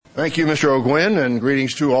Thank you, Mr. O'Gwyn, and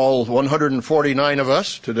greetings to all 149 of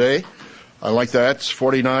us today. I like that.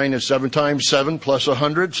 49 is 7 times 7 plus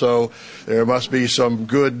 100, so there must be some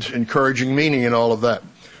good, encouraging meaning in all of that.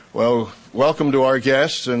 Well, welcome to our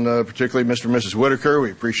guests, and particularly Mr. and Mrs. Whitaker.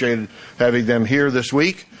 We appreciated having them here this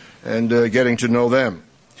week and getting to know them.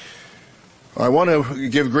 I want to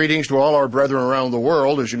give greetings to all our brethren around the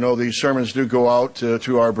world. As you know, these sermons do go out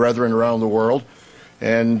to our brethren around the world.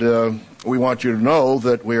 And we want you to know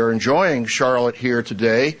that we are enjoying Charlotte here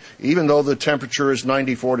today, even though the temperature is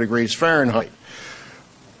 94 degrees Fahrenheit.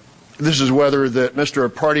 This is weather that Mr.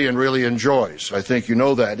 Pardian really enjoys. I think you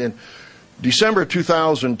know that. In December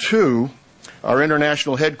 2002, our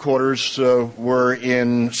international headquarters were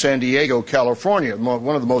in San Diego, California,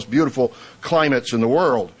 one of the most beautiful climates in the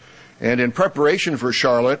world. And in preparation for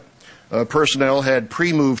Charlotte, personnel had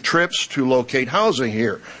pre-move trips to locate housing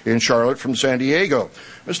here in Charlotte from San Diego.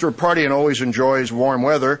 Mr. Pardian always enjoys warm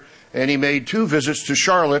weather, and he made 2 visits to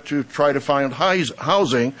Charlotte to try to find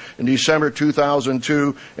housing in December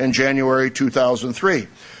 2002 and January 2003.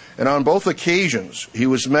 And on both occasions, he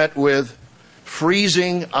was met with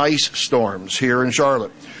freezing ice storms here in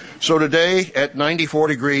Charlotte. So today, at 94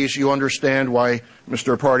 degrees, you understand why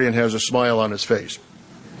Mr. Pardian has a smile on his face.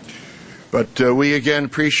 But we again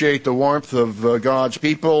appreciate the warmth of God's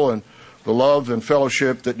people and the love and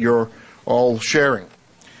fellowship that you're all sharing.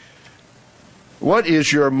 What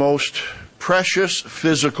is your most precious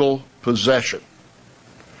physical possession?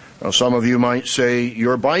 Now, some of you might say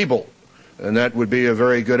your Bible, and that would be a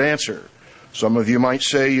very good answer. Some of you might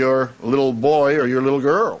say your little boy or your little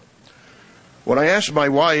girl. When I asked my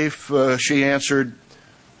wife, she answered,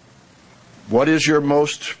 "What is your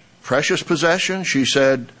most precious possession?" She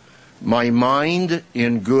said, "My mind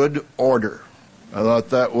in good order." I thought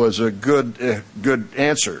that was a good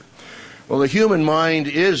answer. Well, the human mind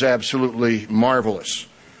is absolutely marvelous.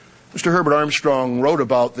 Mr. Herbert Armstrong wrote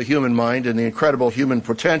about the human mind and the incredible human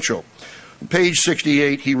potential. On page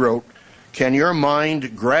 68, he wrote, "Can your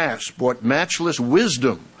mind grasp what matchless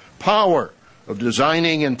wisdom, power of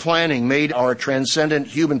designing and planning made our transcendent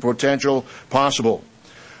human potential possible?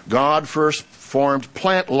 God first formed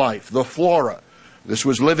plant life, the flora. This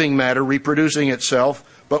was living matter reproducing itself,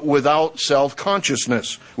 but without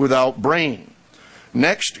self-consciousness, without brain.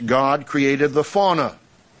 Next, God created the fauna,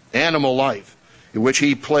 animal life, in which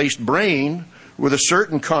he placed brain with a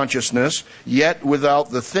certain consciousness, yet without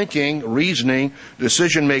the thinking, reasoning,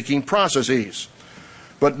 decision-making processes.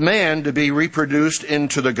 But man, to be reproduced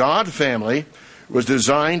into the God family, was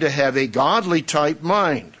designed to have a godly type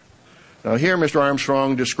mind." Now here Mr.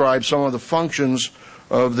 Armstrong describes some of the functions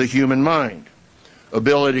of the human mind.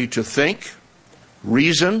 Ability to think,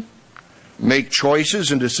 reason, make choices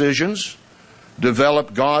and decisions,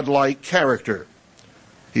 develop godlike character.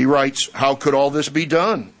 He writes, how could all this be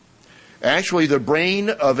done? Actually, the brain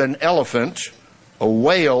of an elephant, a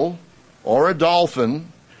whale, or a dolphin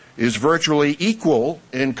is virtually equal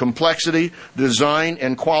in complexity, design,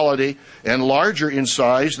 and quality, and larger in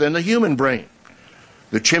size than the human brain.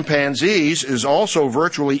 The chimpanzee's is also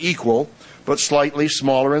virtually equal, but slightly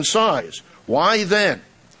smaller in size. Why then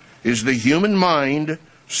is the human mind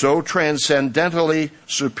so transcendentally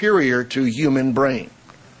superior to human brain?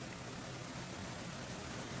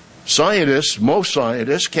 Most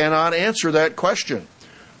scientists cannot answer that question.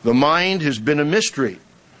 The mind has been a mystery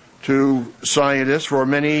to scientists for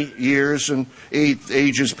many years and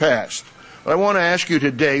ages past. I want to ask you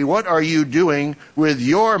today, what are you doing with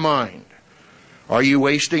your mind? Are you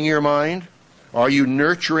wasting your mind? Are you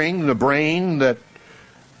nurturing the brain that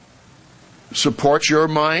supports your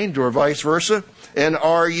mind, or vice versa? And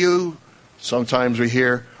are you, sometimes we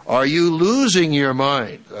hear, are you losing your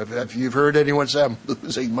mind? Have you heard anyone say, "I'm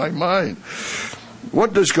losing my mind"?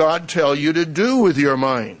 What does God tell you to do with your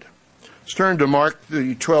mind? Let's turn to Mark,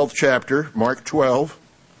 the 12th chapter, Mark 12.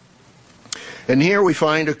 And here we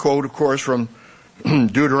find a quote, of course, from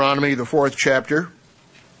Deuteronomy, the 4th chapter.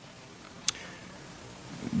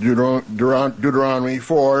 Deuteronomy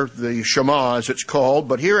 4, the Shema as it's called.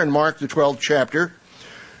 But here in Mark, the 12th chapter,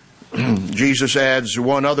 Jesus adds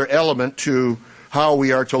one other element to how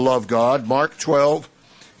we are to love God. Mark 12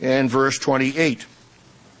 and verse 28.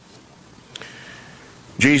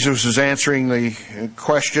 Jesus is answering the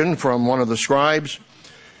question from one of the scribes.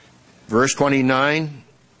 Verse 29,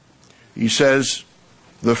 he says,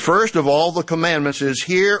 "The first of all the commandments is,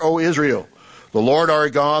 Hear, O Israel, the Lord our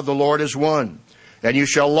God, the Lord is one. And you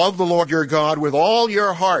shall love the Lord your God with all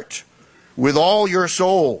your heart, with all your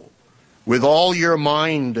soul, with all your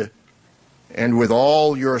mind, and with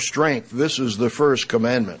all your strength." This is the first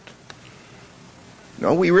commandment.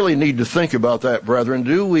 Now, we really need to think about that, brethren.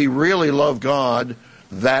 Do we really love God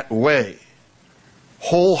that way,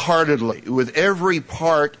 wholeheartedly, with every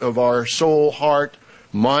part of our soul, heart,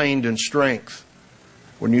 mind, and strength.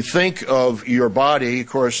 When you think of your body, of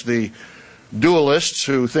course, the dualists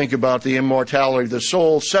who think about the immortality of the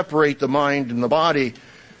soul separate the mind and the body.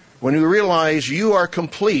 When you realize you are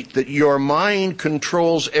complete, that your mind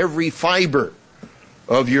controls every fiber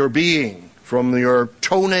of your being, from your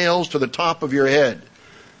toenails to the top of your head.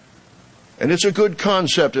 And it's a good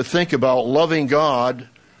concept to think about loving God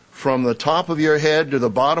from the top of your head to the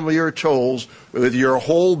bottom of your toes with your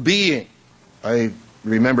whole being. I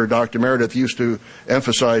remember Dr. Meredith used to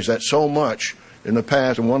emphasize that so much in the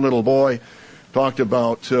past, and one little boy talked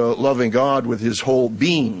about loving God with his whole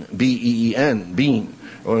being, B-E-E-N, being,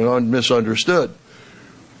 misunderstood.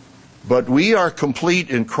 But we are complete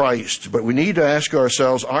in Christ, but we need to ask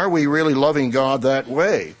ourselves, are we really loving God that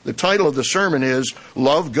way? The title of the sermon is,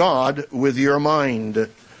 Love God with Your Mind.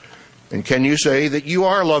 And can you say that you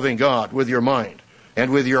are loving God with your mind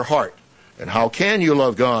and with your heart? And how can you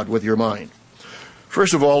love God with your mind?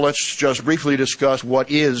 First of all, let's just briefly discuss what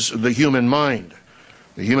is the human mind.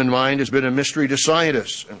 The human mind has been a mystery to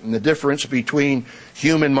scientists, and the difference between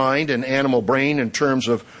human mind and animal brain in terms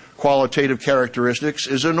of qualitative characteristics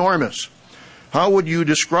is enormous. How would you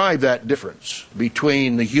describe that difference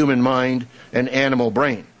between the human mind and animal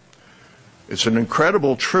brain? It's an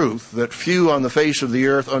incredible truth that few on the face of the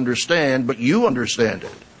earth understand, but you understand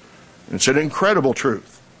it. It's an incredible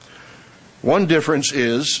truth. One difference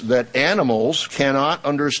is that animals cannot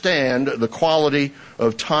understand the quality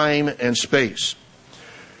of time and space.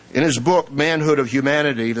 In his book, Manhood of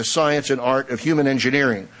Humanity, The Science and Art of Human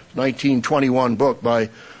Engineering, 1921 book by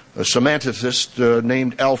a semanticist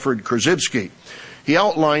named Alfred Korzybski, he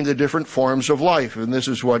outlined the different forms of life, and this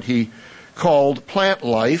is what he called plant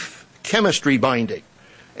life, chemistry binding.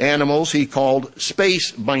 Animals he called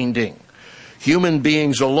space binding. Human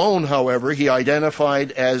beings alone, however, he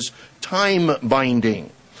identified as time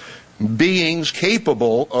binding. Beings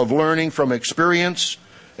capable of learning from experience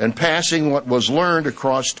and passing what was learned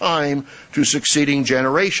across time to succeeding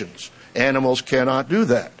generations. Animals cannot do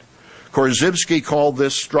that. Korzybski called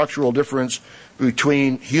this structural difference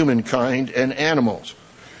between humankind and animals.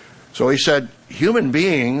 So he said, human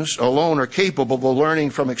beings alone are capable of learning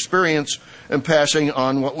from experience and passing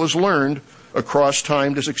on what was learned across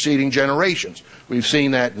time to succeeding generations. We've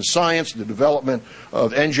seen that in science, the development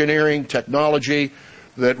of engineering, technology,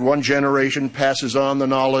 that one generation passes on the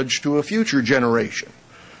knowledge to a future generation.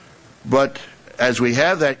 But as we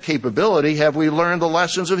have that capability, have we learned the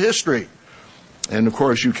lessons of history? And of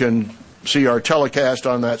course, you can see our telecast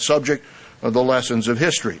on that subject of the lessons of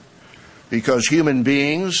history. Because human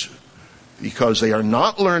beings, because they are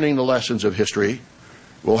not learning the lessons of history,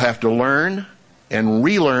 will have to learn and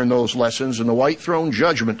relearn those lessons in the white throne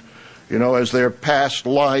judgment, as their past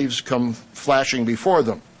lives come flashing before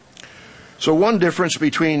them. So one difference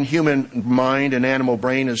between human mind and animal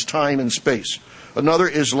brain is time and space. Another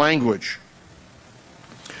is language.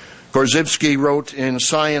 Korzybski wrote in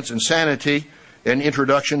Science and Sanity, an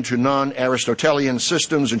introduction to non-Aristotelian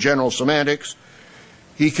systems and general semantics.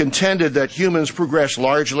 He contended that humans progress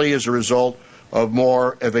largely as a result of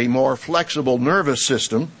a more flexible nervous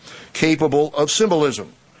system capable of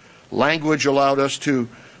symbolism. Language allowed us to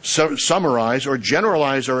summarize or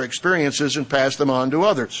generalize our experiences and pass them on to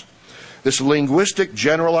others. This linguistic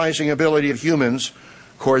generalizing ability of humans,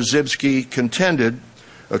 Korzybski contended,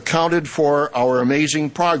 accounted for our amazing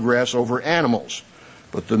progress over animals.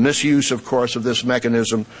 But the misuse, of course, of this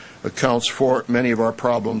mechanism accounts for many of our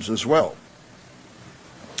problems as well.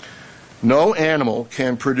 No animal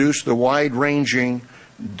can produce the wide-ranging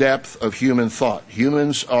depth of human thought.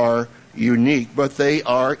 Humans are unique, but they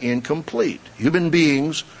are incomplete. Human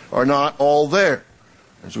beings are not all there.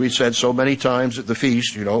 As we said so many times at the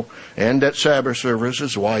feast, and at Sabbath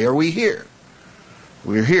services, why are we here?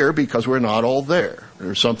 We're here because we're not all there.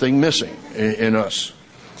 There's something missing in us.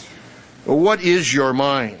 What is your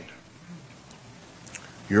mind?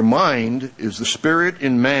 Your mind is the spirit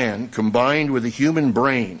in man combined with the human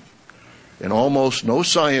brain. And almost no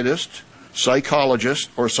scientist, psychologist,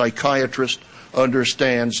 or psychiatrist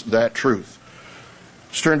understands that truth.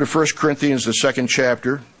 Let's turn to 1 Corinthians, the 2nd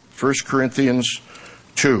chapter, 1 Corinthians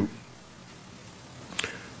 2.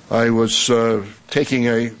 I was taking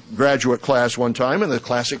a graduate class one time, and the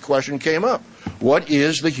classic question came up. What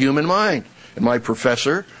is the human mind? And my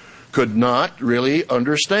professor could not really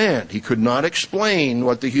understand. He could not explain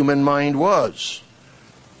what the human mind was.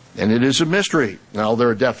 And it is a mystery. Now, there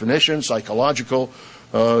are definitions, psychological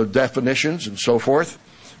definitions, and so forth.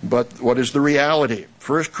 But what is the reality?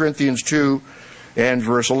 1 Corinthians 2 and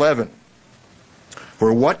verse 11.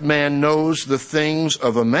 For what man knows the things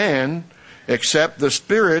of a man except the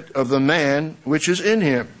spirit of the man which is in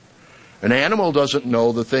him? An animal doesn't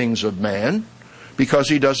know the things of man because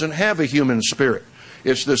he doesn't have a human spirit.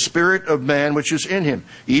 It's the spirit of man which is in him.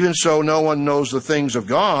 Even so, no one knows the things of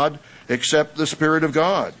God except the Spirit of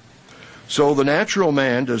God. So the natural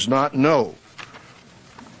man does not know,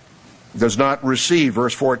 does not receive,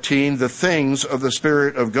 verse 14, the things of the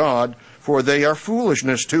Spirit of God, for they are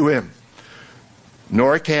foolishness to him.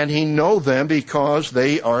 Nor can he know them because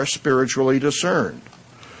they are spiritually discerned.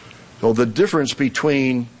 So the difference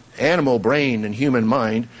between animal brain and human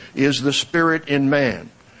mind is the spirit in man.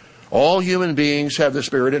 All human beings have the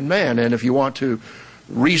spirit in man, and if you want to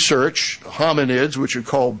research hominids, which are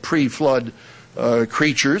called pre-flood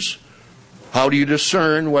creatures, how do you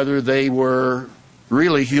discern whether they were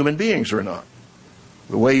really human beings or not?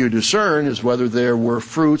 The way you discern is whether there were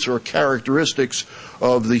fruits or characteristics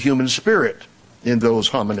of the human spirit in those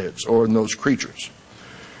hominids or in those creatures.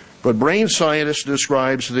 But brain scientists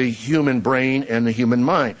describes the human brain and the human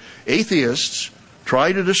mind. Atheists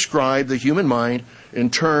try to describe the human mind in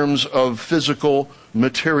terms of physical,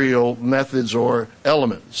 material methods or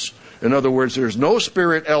elements. In other words, there's no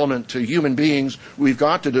spirit element to human beings. We've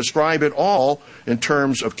got to describe it all in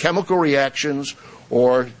terms of chemical reactions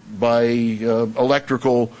or by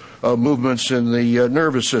electrical movements in the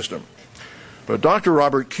nervous system. But Dr.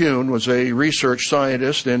 Robert Kuhn was a research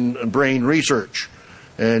scientist in brain research.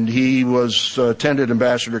 And he attended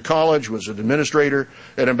Ambassador College, was an administrator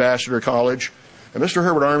at Ambassador College. And Mr.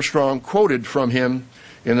 Herbert Armstrong quoted from him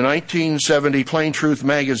in the 1970 Plain Truth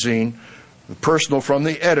magazine, personal from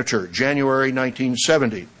the editor, January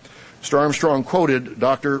 1970. Mr. Armstrong quoted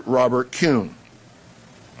Dr. Robert Kuhn.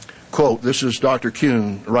 Quote, this is Dr.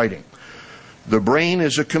 Kuhn writing, "The brain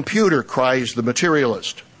is a computer," cries the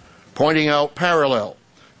materialist, pointing out parallel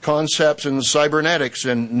concepts in cybernetics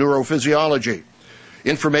and neurophysiology.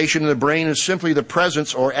 Information in the brain is simply the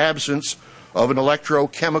presence or absence of an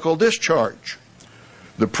electrochemical discharge.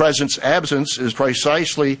 The presence-absence is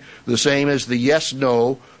precisely the same as the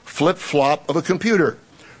yes-no flip-flop of a computer.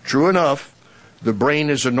 True enough, the brain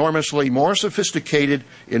is enormously more sophisticated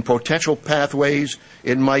in potential pathways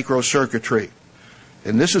in microcircuitry.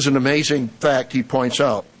 And this is an amazing fact he points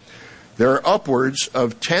out. There are upwards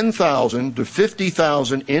of 10,000 to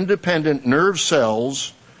 50,000 independent nerve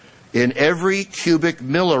cells in every cubic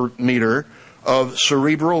millimeter of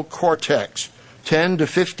cerebral cortex, 10 to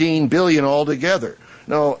 15 billion altogether.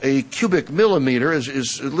 Now, a cubic millimeter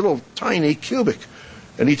is a little tiny cubic.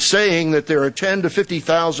 And he's saying that there are 10 to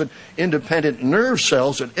 50,000 independent nerve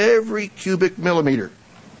cells in every cubic millimeter.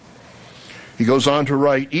 He goes on to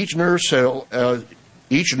write, each nerve cell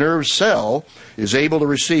is able to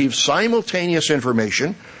receive simultaneous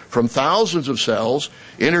information from thousands of cells,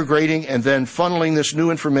 integrating and then funneling this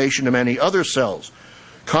new information to many other cells.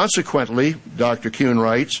 Consequently, Dr. Kuhn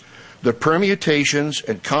writes, the permutations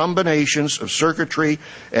and combinations of circuitry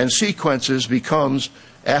and sequences becomes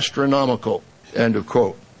astronomical. End of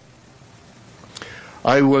quote.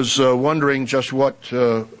 I was wondering just what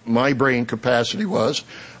my brain capacity was.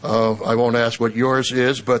 I won't ask what yours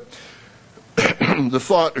is, but the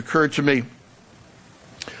thought occurred to me,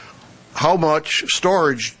 how much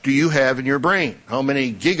storage do you have in your brain? How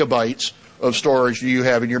many gigabytes of storage do you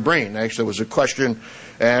have in your brain? Actually, there was a question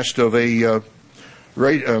asked of a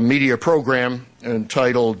media program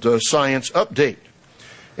entitled Science Update.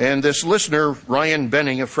 And this listener, Ryan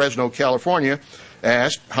Benning of Fresno, California,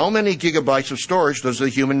 asked, how many gigabytes of storage does the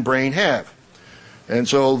human brain have? And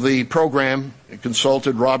so the program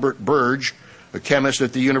consulted Robert Burge, a chemist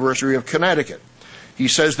at the University of Connecticut. He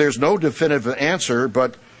says there's no definitive answer,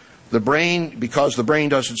 but the brain, because the brain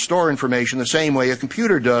doesn't store information the same way a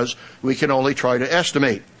computer does, we can only try to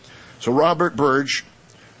estimate. So Robert Burge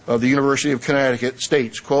of the University of Connecticut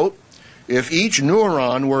states, quote, if each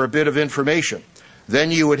neuron were a bit of information,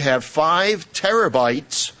 then you would have 5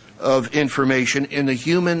 terabytes of information in the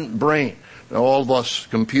human brain. Now, all of us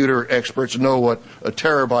computer experts know what a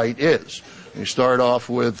terabyte is. You start off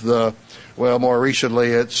with, more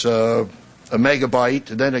recently it's a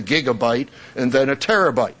megabyte, and then a gigabyte, and then a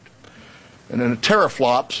terabyte. And then the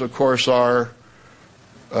teraflops, of course, are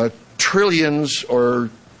trillions or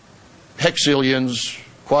hexillions,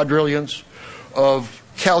 quadrillions of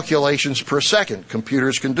calculations per second.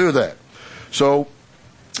 Computers can do that. So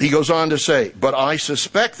he goes on to say, but I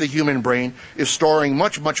suspect the human brain is storing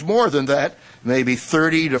much, much more than that, maybe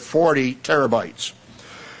 30 to 40 terabytes.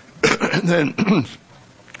 And then,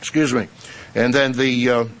 excuse me, and then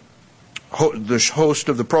the host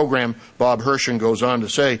of the program, Bob Herschen, goes on to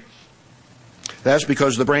say, That's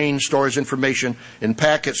because the brain stores information in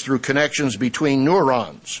packets through connections between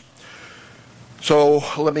neurons. So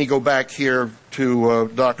let me go back here to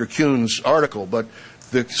Dr. Kuhn's article, but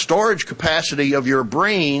the storage capacity of your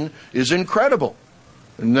brain is incredible.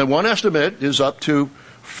 And then one estimate is up to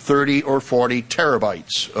 30 or 40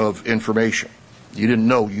 terabytes of information. You didn't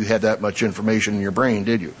know you had that much information in your brain,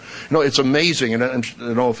 did you? No, it's amazing, and I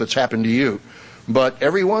don't know if it's happened to you, but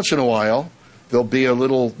every once in a while, there'll be a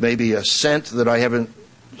little, maybe a scent that I haven't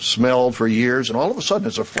smelled for years, and all of a sudden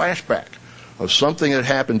it's a flashback of something that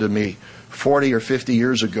happened to me 40 or 50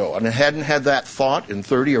 years ago. And I hadn't had that thought in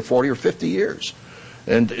 30 or 40 or 50 years.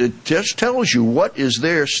 And it just tells you what is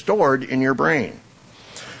there stored in your brain.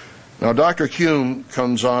 Now, Dr. Kuhn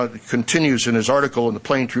continues in his article in the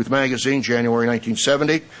Plain Truth magazine, January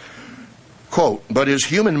 1970, quote, "But is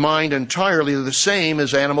human mind entirely the same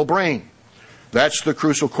as animal brain? That's the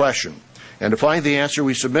crucial question. And to find the answer,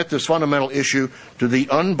 we submit this fundamental issue to the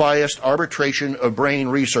unbiased arbitration of brain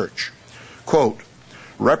research." Quote,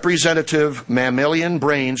 "Representative mammalian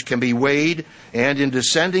brains can be weighed, and in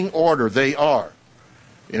descending order they are,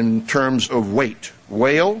 in terms of weight: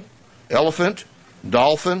 whale, elephant,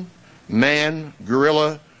 dolphin, man,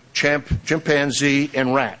 gorilla, chimpanzee,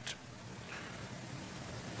 and rat."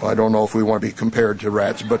 I don't know if we want to be compared to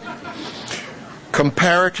rats, but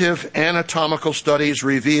comparative anatomical studies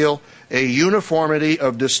reveal a uniformity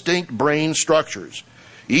of distinct brain structures.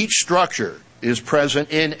 Each structure is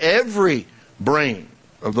present in every brain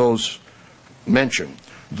of those mentioned,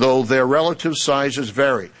 though their relative sizes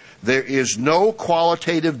vary. There is no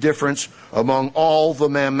qualitative difference among all the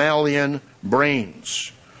mammalian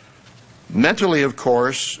brains. Mentally, of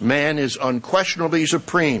course, man is unquestionably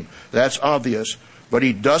supreme. That's obvious. But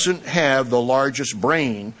he doesn't have the largest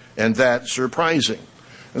brain, and that's surprising.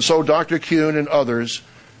 And so Dr. Kuhn and others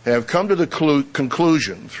have come to the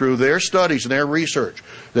conclusion through their studies and their research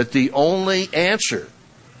that the only answer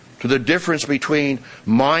to the difference between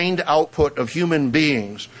mind output of human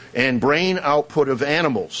beings and brain output of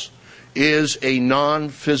animals is a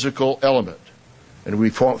non-physical element. And we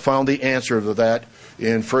found the answer to that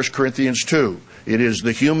in 1 Corinthians 2. It is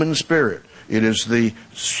the human spirit. It is the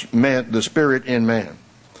spirit in man.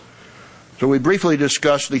 So we briefly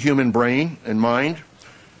discussed the human brain and mind.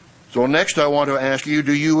 So next I want to ask you,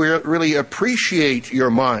 do you really appreciate your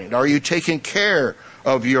mind? Are you taking care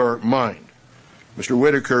of your mind? Mr.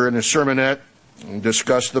 Whitaker in his sermonette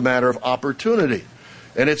discussed the matter of opportunity.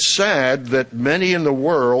 And it's sad that many in the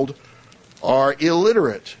world are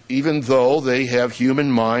illiterate. Even though they have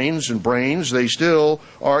human minds and brains, they still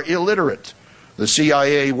are illiterate. The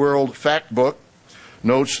CIA World Factbook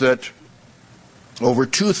notes that over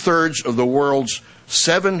 2/3 of the world's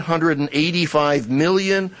 785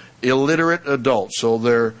 million illiterate adults, so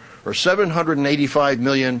there are 785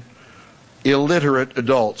 million illiterate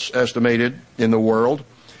adults estimated in the world,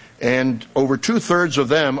 and over 2/3 of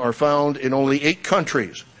them are found in only 8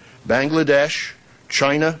 countries: Bangladesh,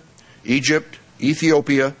 China, Egypt,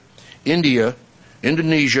 Ethiopia, India,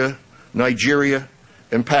 Indonesia, Nigeria,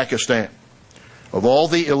 and Pakistan. Of all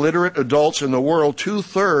the illiterate adults in the world,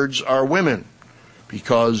 2/3 are women,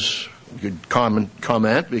 because you could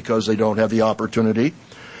comment because they don't have the opportunity.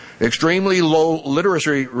 Extremely low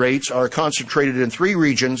literacy rates are concentrated in 3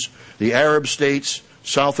 regions: the Arab states,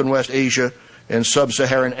 South and West Asia, and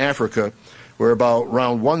Sub-Saharan Africa, where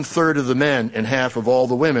around 1/3 of the men and half of all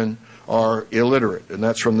the women are illiterate. And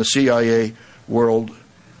that's from the CIA World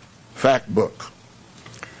Factbook.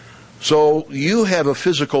 So you have a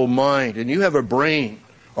physical mind and you have a brain.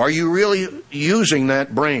 Are you really using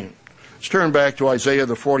that brain? Let's turn back to Isaiah,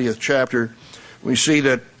 the 40th chapter. We see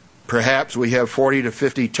that perhaps we have 40 to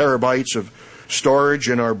 50 terabytes of storage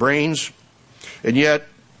in our brains. And yet,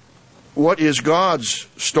 what is God's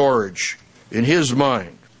storage in His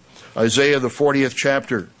mind? Isaiah, the 40th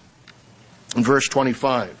chapter, in verse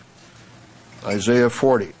 25. Isaiah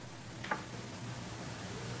 40.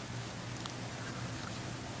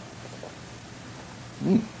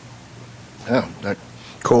 Yeah, that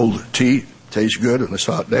cold tea tastes good on this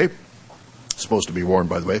hot day. It's supposed to be warm,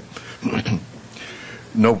 by the way.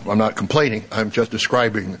 No, I'm not complaining. I'm just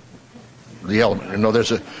describing the element. You know,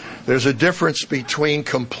 there's a difference between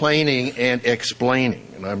complaining and explaining,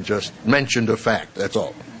 and I'm just mentioned a fact. That's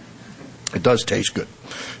all. It does taste good.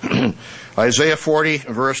 Isaiah 40,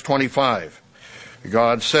 verse 25.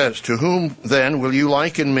 God says, "To whom then will you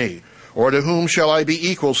liken me? Or to whom shall I be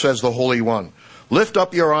equal, says the Holy One? Lift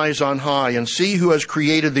up your eyes on high and see who has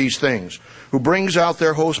created these things, who brings out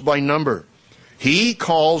their host by number. He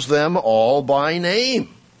calls them all by name."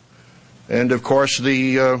 And of course,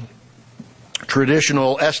 the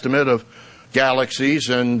traditional estimate of galaxies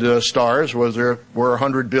and stars. There were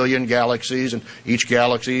 100 billion galaxies, and each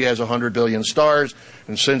galaxy has 100 billion stars.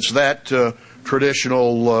 And since that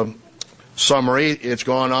traditional summary, it's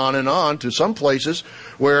gone on to some places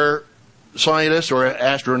where scientists or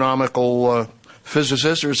astronomical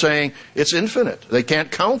physicists are saying it's infinite. They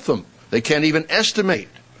can't count them. They can't even estimate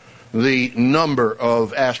the number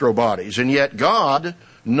of astro bodies. And yet God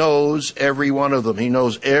knows every one of them. He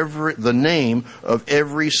knows the name of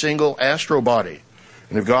every single astro body.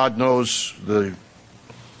 And if God knows the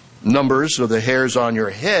numbers of the hairs on your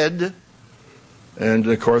head, and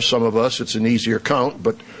of course some of us it's an easier count,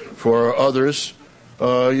 but for others,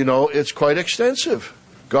 it's quite extensive.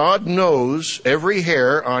 God knows every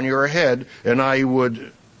hair on your head, and I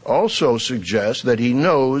would also suggest that He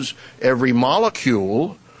knows every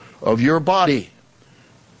molecule of your body.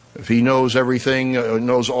 If He knows everything,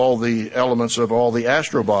 knows all the elements of all the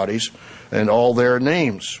astro bodies and all their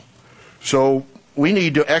names. So we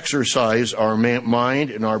need to exercise our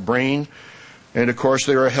mind and our brain, and of course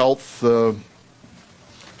there are health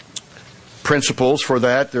principles for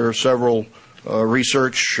that. There are several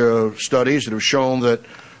research studies that have shown that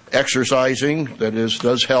exercising,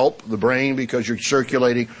 does help the brain because you're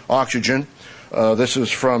circulating oxygen. This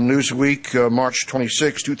is from Newsweek, March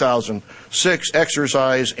 26, 2006.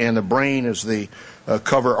 Exercise and the Brain is the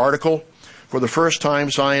cover article. For the first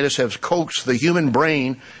time, scientists have coaxed the human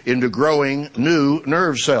brain into growing new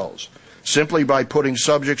nerve cells simply by putting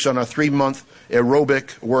subjects on a 3-month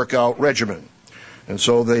aerobic workout regimen. And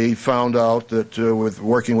so they found out that with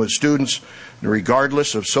working with students,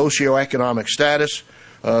 regardless of socioeconomic status,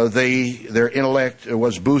 their intellect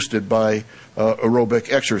was boosted by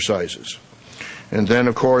aerobic exercises. And then,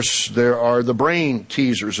 of course, there are the brain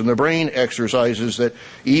teasers and the brain exercises that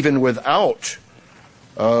even without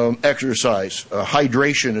exercise,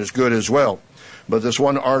 hydration is good as well. But this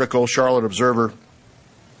one article, Charlotte Observer,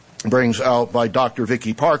 brings out by Dr.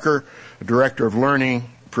 Vicki Parker, Director of Learning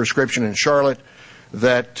Prescription in Charlotte,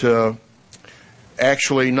 that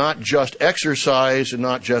actually not just exercise and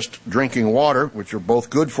not just drinking water, which are both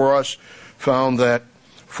good for us, found that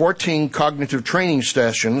 14 cognitive training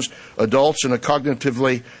sessions, adults in a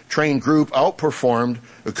cognitively trained group outperformed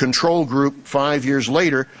a control group 5 years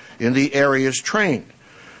later in the areas trained.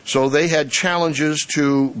 So they had challenges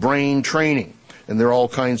to brain training. And there are all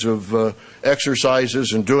kinds of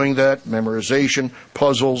exercises in doing that, memorization,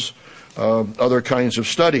 puzzles, other kinds of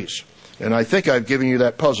studies. And I think I've given you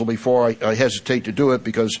that puzzle before. I hesitate to do it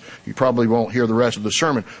because you probably won't hear the rest of the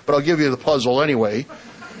sermon. But I'll give you the puzzle anyway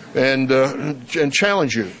and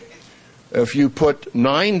challenge you. If you put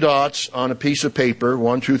 9 dots on a piece of paper,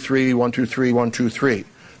 1, 2, 3, 1, 2, 3, 1, 2, 3,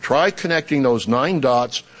 try connecting those 9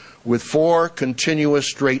 dots with 4 continuous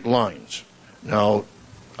straight lines. Now,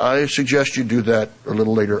 I suggest you do that a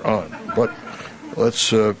little later on. But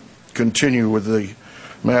let's continue with the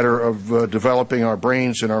matter of developing our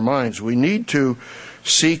brains and our minds. We need to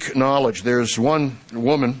seek knowledge. There's one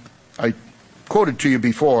woman, I quoted to you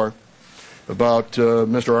before, about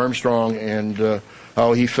Mr. Armstrong and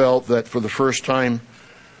how he felt that for the first time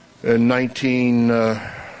in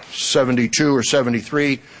 1972 or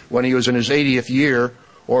 73, when he was in his 80th year,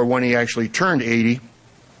 or when he actually turned 80,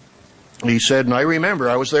 he said, and I remember,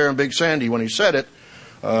 I was there in Big Sandy when he said it,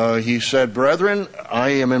 he said, "Brethren, I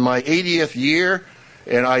am in my 80th year,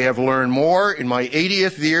 and I have learned more in my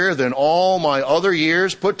 80th year than all my other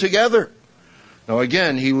years put together." Now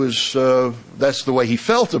again, that's the way he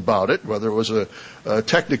felt about it. Whether it was a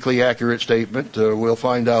technically accurate statement, we'll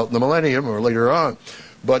find out in the millennium or later on.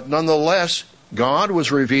 But nonetheless, God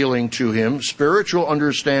was revealing to him spiritual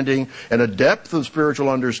understanding and a depth of spiritual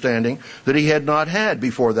understanding that he had not had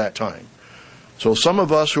before that time. So some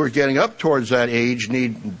of us who are getting up towards that age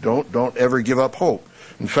don't ever give up hope.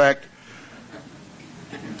 In fact,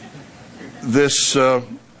 this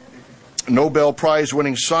Nobel Prize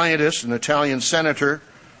winning scientist, an Italian senator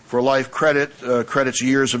for life credits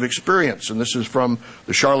years of experience. And this is from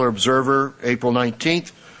the Charlotte Observer, April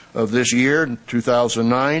 19th of this year,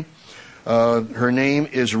 2009. Her name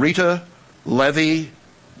is Rita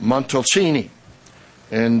Levi-Montalcini,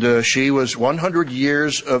 and she was 100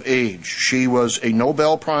 years of age. She was a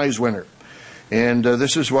Nobel Prize winner, and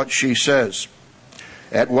this is what she says.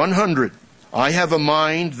 "At 100, I have a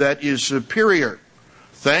mind that is superior,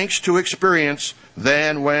 thanks to experience,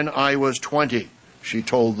 than when I was 20, she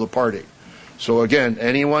told the party. So again,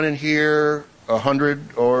 anyone in here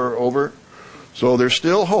 100 or over? So there's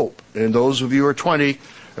still hope. And those of you who are 20,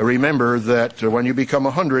 remember that when you become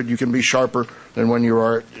 100, you can be sharper than when you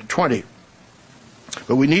are 20.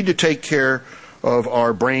 But we need to take care of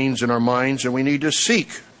our brains and our minds, and we need to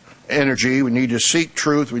seek energy. We need to seek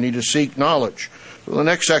truth. We need to seek knowledge. So the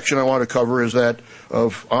next section I want to cover is that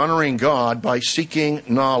of honoring God by seeking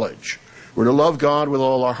knowledge. We're to love God with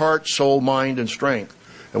all our heart, soul, mind, and strength.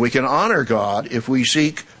 And we can honor God if we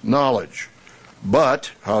seek knowledge.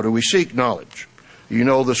 But how do we seek knowledge? You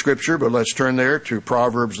know the scripture, but let's turn there to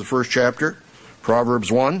Proverbs, the first chapter. Proverbs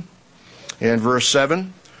 1 and verse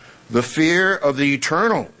 7. The fear of the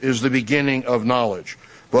eternal is the beginning of knowledge,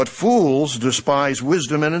 but fools despise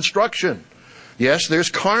wisdom and instruction. Yes, there's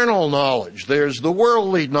carnal knowledge. There's the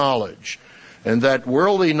worldly knowledge. And that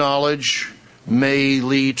worldly knowledge may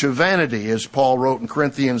lead to vanity. As Paul wrote in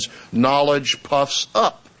Corinthians, knowledge puffs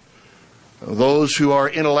up. Those who are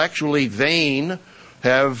intellectually vain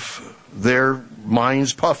have their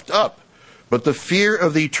minds puffed up. But the fear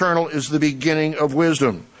of the eternal is the beginning of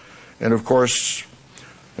wisdom. And of course,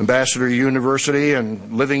 Ambassador University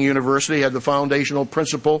and Living University had the foundational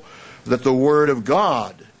principle that the Word of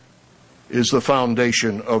God is the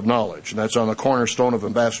foundation of knowledge. And that's on the cornerstone of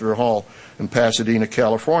Ambassador Hall in Pasadena,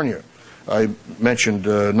 California. I mentioned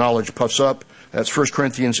knowledge puffs up. That's 1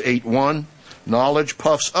 Corinthians 8:1. Knowledge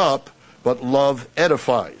puffs up, but love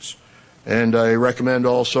edifies. And I recommend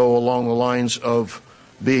also along the lines of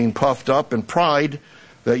being puffed up and pride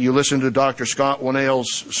that you listen to Dr. Scott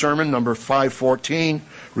Winnail's sermon, number 514,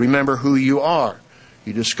 Remember Who You Are.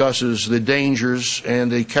 He discusses the dangers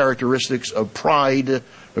and the characteristics of pride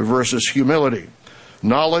versus humility.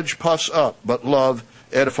 Knowledge puffs up, but love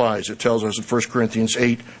edifies, it tells us in 1 Corinthians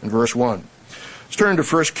 8 and verse 1. Let's turn to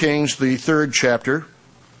 1 Kings, the third chapter,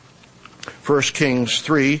 1 Kings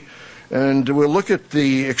 3, and we'll look at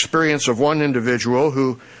the experience of one individual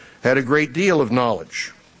who had a great deal of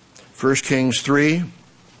knowledge. 1 Kings 3,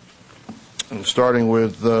 and starting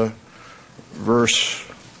with verse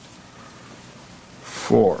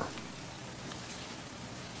 4.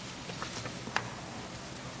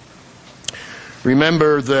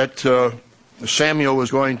 Remember that Samuel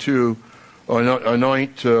was going to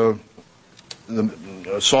anoint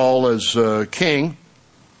Saul as king.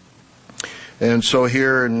 And so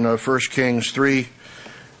here in 1 Kings 3,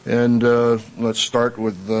 and let's start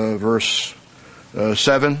with verse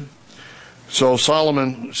 7. So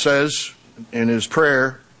Solomon says in his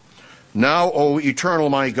prayer, Now, O eternal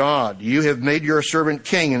my God, you have made your servant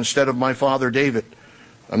king instead of my father David.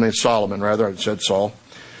 I mean Solomon, rather, I said Saul.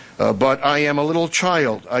 But I am a little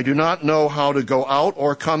child. I do not know how to go out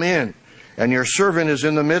or come in. And your servant is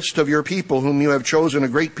in the midst of your people, whom you have chosen a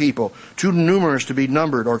great people, too numerous to be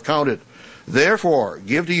numbered or counted. Therefore,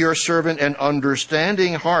 give to your servant an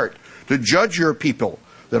understanding heart to judge your people,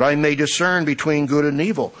 that I may discern between good and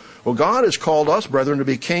evil. Well, God has called us, brethren, to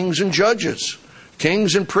be kings and judges,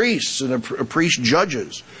 kings and priests, and priest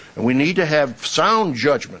judges. And we need to have sound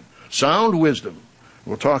judgment, sound wisdom.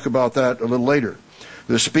 We'll talk about that a little later.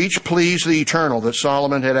 The speech pleased the Eternal that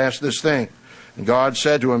Solomon had asked this thing. And God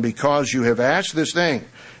said to him, Because you have asked this thing,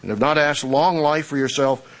 and have not asked long life for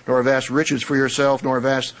yourself, nor have asked riches for yourself, nor have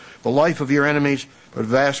asked the life of your enemies, but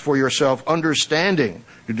have asked for yourself understanding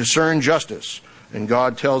to discern justice. And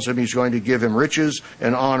God tells him he's going to give him riches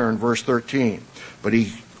and honor in verse 13. But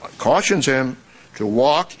he cautions him to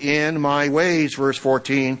walk in my ways, verse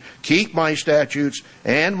 14, keep my statutes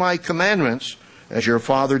and my commandments as your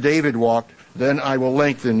father David walked, then I will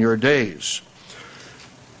lengthen your days.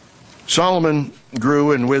 Solomon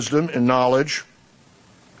grew in wisdom and knowledge.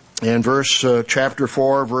 In chapter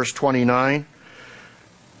 4, verse 29,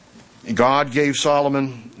 God gave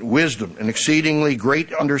Solomon wisdom and exceedingly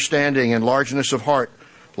great understanding and largeness of heart,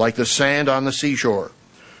 like the sand on the seashore.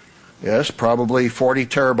 Yes, probably 40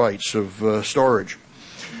 terabytes of storage.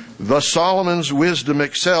 Thus Solomon's wisdom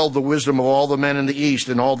excelled the wisdom of all the men in the east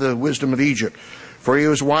and all the wisdom of Egypt. For he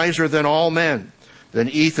was wiser than all men, than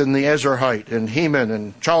Ethan the Ezrahite, and Heman,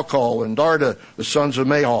 and Chalcol, and Darda, the sons of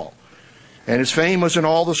Mahal. And his fame was in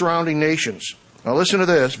all the surrounding nations. Now listen to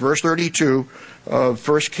this, verse 32 of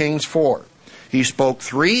 1 Kings 4. He spoke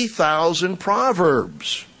 3,000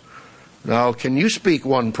 proverbs. Now, can you speak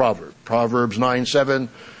one proverb? Proverbs 9:7,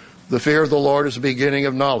 the fear of the Lord is the beginning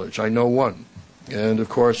of knowledge. I know one. And of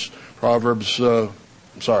course, Proverbs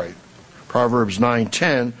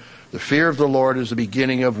 9:10, the fear of the Lord is the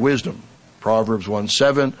beginning of wisdom. Proverbs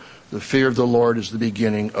 1:7, the fear of the Lord is the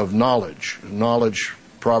beginning of knowledge. Knowledge,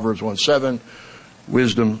 Proverbs 1:7,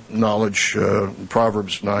 wisdom, knowledge,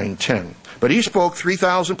 Proverbs 9:10. But he spoke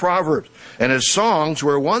 3,000 proverbs, and his songs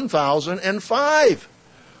were 1,005.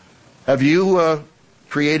 Have you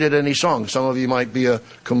created any songs? Some of you might be a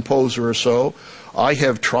composer or so. I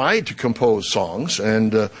have tried to compose songs,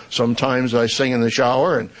 and sometimes I sing in the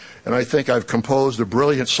shower, and I think I've composed a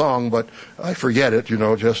brilliant song, but I forget it,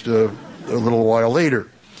 just a little while later.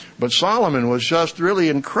 But Solomon was just really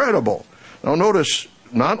incredible. Now notice,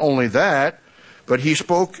 not only that, but he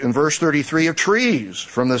spoke in verse 33 of trees,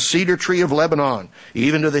 from the cedar tree of Lebanon,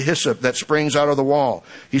 even to the hyssop that springs out of the wall.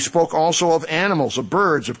 He spoke also of animals, of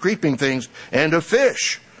birds, of creeping things, and of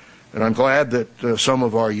fish. And I'm glad that some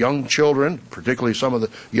of our young children, particularly some of the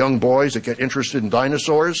young boys that get interested in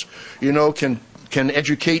dinosaurs, can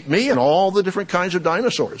educate me in all the different kinds of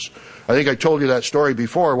dinosaurs. I think I told you that story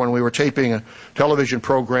before when we were taping a television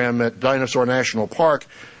program at Dinosaur National Park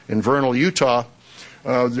in Vernal, Utah.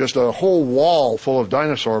 Just a whole wall full of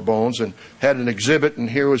dinosaur bones, and had an exhibit, and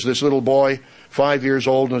here was this little boy, 5 years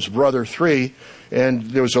old, and his brother 3, and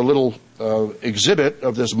there was a little exhibit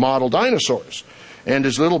of this model dinosaurs. And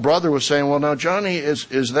his little brother was saying, well, now, Johnny, is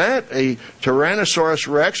that a Tyrannosaurus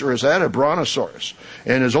Rex, or is that a Brontosaurus?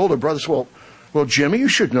 And his older brother said, well, Jimmy, you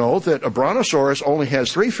should know that a Brontosaurus only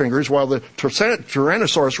has 3 fingers, while the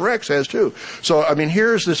Tyrannosaurus Rex has 2. So, I mean,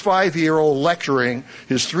 here's this 5-year-old lecturing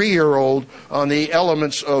his 3-year-old on the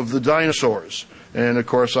elements of the dinosaurs. And, of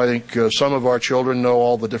course, I think some of our children know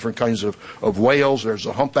all the different kinds of whales. There's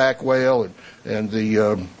the humpback whale and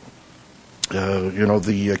the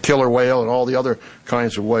killer whale and all the other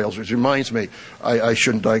kinds of whales, which reminds me, I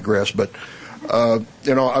shouldn't digress, but I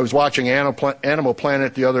was watching Animal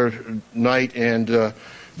Planet the other night, and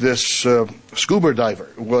this scuba diver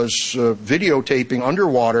was videotaping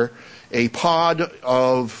underwater a pod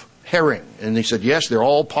of herring. And he said, yes, they're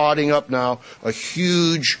all podding up now, a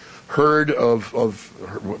huge herd of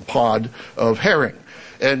herring.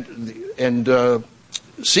 And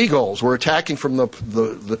seagulls were attacking from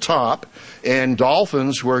the top, and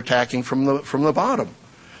dolphins were attacking from the bottom.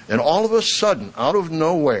 And all of a sudden, out of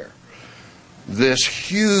nowhere, this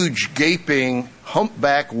huge, gaping,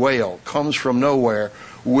 humpback whale comes from nowhere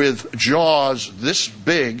with jaws this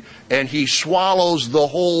big, and he swallows the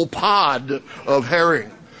whole pod of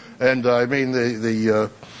herring. And I mean,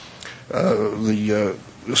 the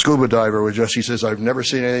scuba diver he says, I've never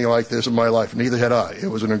seen anything like this in my life. Neither had I. It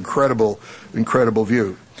was an incredible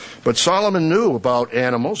view. But Solomon knew about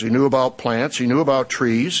animals. He knew about plants. He knew about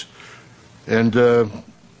trees and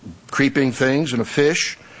creeping things and a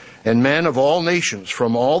fish. And men of all nations,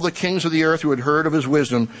 from all the kings of the earth who had heard of his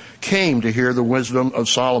wisdom, came to hear the wisdom of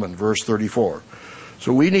Solomon, verse 34.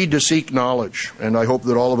 So we need to seek knowledge, and I hope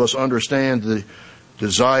that all of us understand the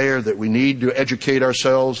desire that we need to educate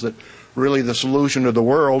ourselves, that really the solution to the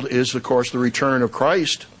world is, of course, the return of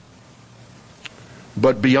Christ.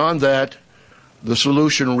 But beyond that, the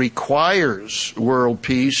solution requires world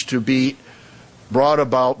peace to be brought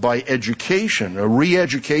about by education, a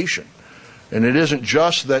re-education. And it isn't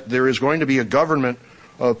just that there is going to be a government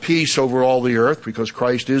of peace over all the earth, because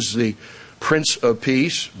Christ is the Prince of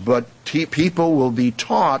Peace, but people will be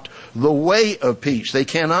taught the way of peace. They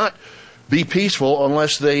cannot be peaceful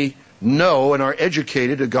unless they know and are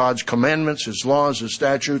educated to God's commandments, His laws, His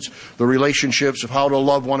statutes, the relationships of how to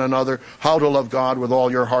love one another, how to love God with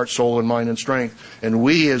all your heart, soul, and mind and strength. And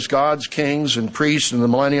we, as God's kings and priests in the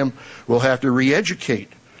millennium, will have to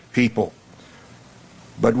re-educate people.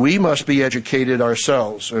 But we must be educated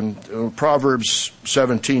ourselves. And Proverbs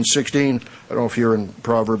 17:16, I don't know if you're in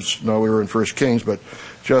Proverbs, no, we were in 1 Kings, but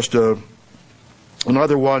just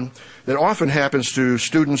another one that often happens to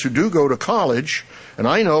students who do go to college. And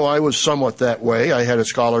I know I was somewhat that way. I had a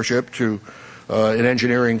scholarship to an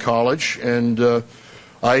engineering college, and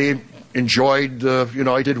I enjoyed,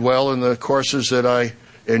 I did well in the courses that I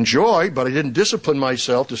enjoyed, but I didn't discipline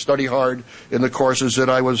myself to study hard in the courses that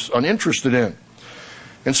I was uninterested in.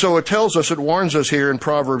 And so it warns us here in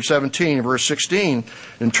Proverbs 17, verse 16,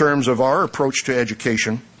 in terms of our approach to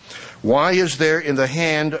education. Why is there in the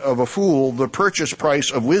hand of a fool the purchase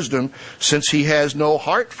price of wisdom, since he has no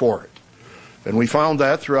heart for it? And we found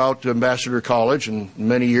that throughout Ambassador College and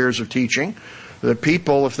many years of teaching, that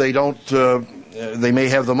people, if they don't, they may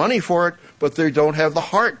have the money for it, but they don't have the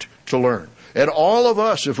heart to learn. And all of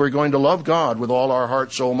us, if we're going to love God with all our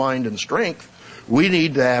heart, soul, mind, and strength, we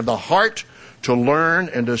need to have the heart to learn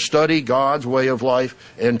and to study God's way of life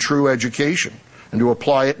and true education, and to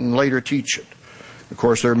apply it and later teach it. Of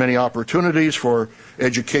course, there are many opportunities for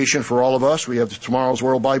education for all of us. We have the Tomorrow's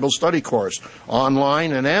World Bible Study course,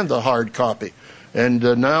 online and the hard copy. And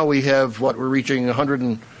now we have, we're reaching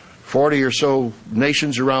 140 or so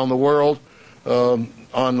nations around the world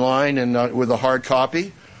online and with a hard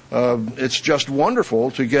copy. It's just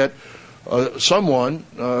wonderful to get someone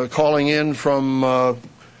calling in from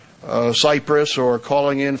Cyprus, or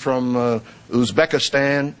calling in from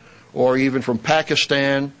Uzbekistan, or even from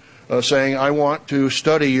Pakistan, saying, I want to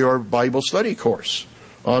study your Bible study course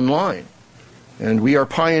online. And we are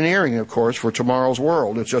pioneering, of course, for tomorrow's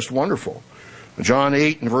world. It's just wonderful. John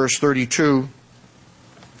 8 and verse 32,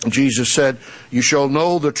 Jesus said, "You shall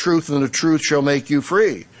know the truth, and the truth shall make you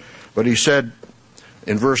free." But he said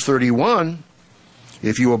in verse 31,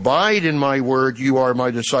 "If you abide in my word, you are my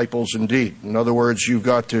disciples indeed." In other words, you've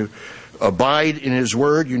got to abide in his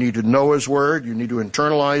word. You need to know his word. You need to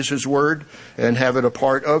internalize his word and have it a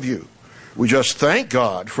part of you. We just thank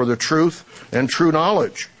God for the truth and true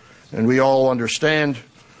knowledge. And we all understand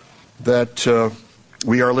that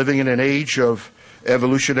we are living in an age of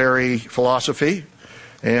evolutionary philosophy,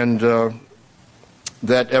 and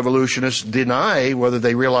that evolutionists deny, whether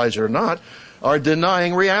they realize it or not, are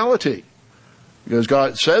denying reality. Because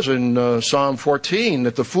God says in Psalm 14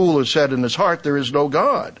 that the fool has said in his heart, "There is no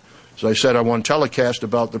God." As I said on one telecast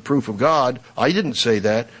about the proof of God, I didn't say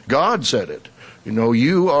that. God said it. You know,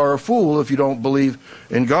 you are a fool if you don't believe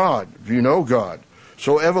in God, if you know God.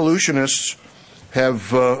 So evolutionists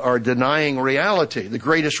are denying reality. The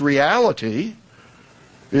greatest reality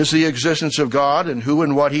is the existence of God and who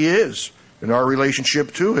and what he is and our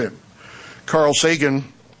relationship to him. Carl Sagan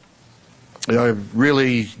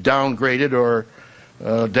really downgraded or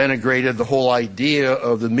denigrated the whole idea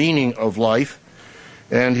of the meaning of life.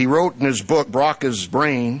 And he wrote in his book, Broca's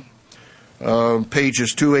Brain,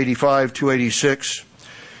 pages 285, 286,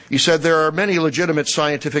 he said, "There are many legitimate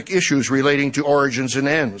scientific issues relating to origins and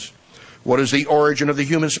ends. What is the origin of the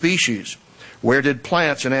human species? Where did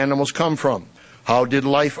plants and animals come from? How did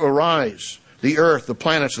life arise? The earth, the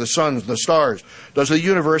planets, the suns, the stars. Does the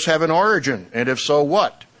universe have an origin? And if so,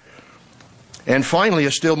 what?" And finally,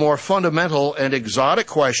 a still more fundamental and exotic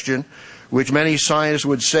question, which many scientists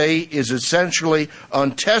would say is essentially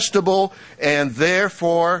untestable and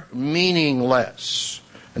therefore meaningless.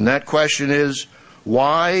 And that question is,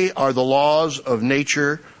 why are the laws of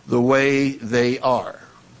nature the way they are?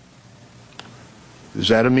 Is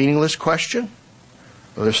that a meaningless question?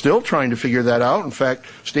 Well, they're still trying to figure that out. In fact,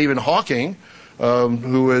 Stephen Hawking,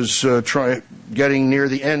 who is getting near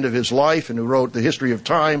the end of his life and who wrote The History of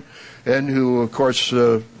Time, and who, of course,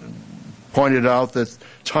 pointed out that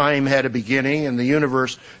time had a beginning and the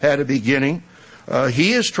universe had a beginning,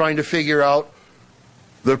 he is trying to figure out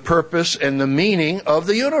the purpose and the meaning of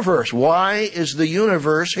the universe. Why is the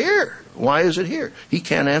universe here? Why is it here? He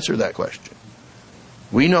can't answer that question.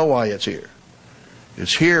 We know why it's here.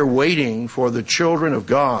 It's here waiting for the children of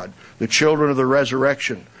God, the children of the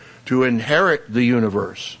resurrection, to inherit the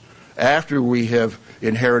universe after we have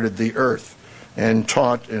inherited the earth and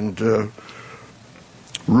taught and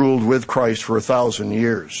ruled with Christ for 1,000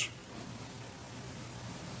 years.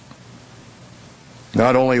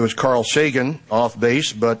 Not only was Carl Sagan off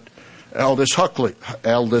base, but Aldous Huxley.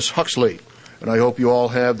 And I hope you all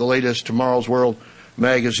have the latest Tomorrow's World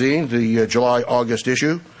magazine, the July-August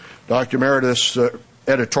issue. Dr. Meredith's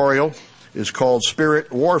editorial is called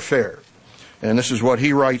Spirit Warfare. And this is what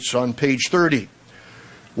he writes on page 30.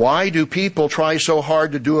 "Why do people try so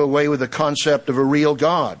hard to do away with the concept of a real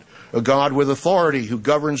God, a God with authority who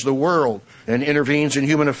governs the world and intervenes in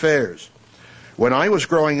human affairs? When I was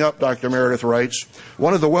growing up," Dr. Meredith writes,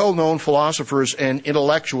 "one of the well-known philosophers and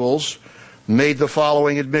intellectuals made the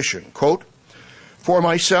following admission, quote, 'For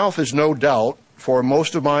myself is no doubt, for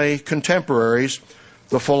most of my contemporaries,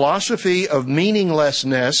 the philosophy of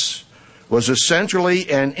meaninglessness was essentially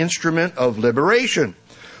an instrument of liberation.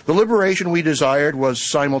 The liberation we desired was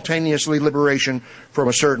simultaneously liberation from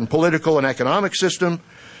a certain political and economic system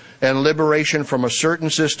and liberation from a certain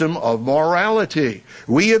system of morality.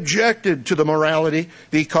 We objected to the morality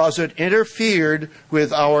because it interfered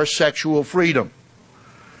with our sexual freedom.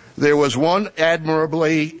 There was one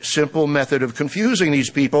admirably simple method of confusing these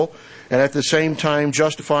people and at the same time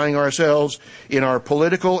justifying ourselves in our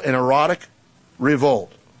political and erotic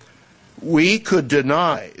revolt. We could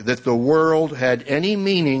deny that the world had any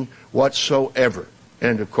meaning whatsoever."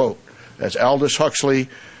 End of quote. That's Aldous Huxley,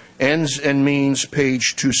 Ends and Means,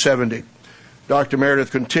 page 270. Dr.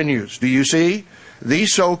 Meredith continues, "Do you see?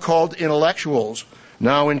 These so-called intellectuals,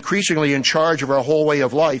 now increasingly in charge of our whole way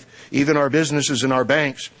of life, even our businesses and our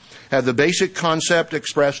banks, have the basic concept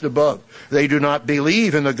expressed above. They do not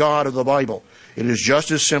believe in the God of the Bible. It is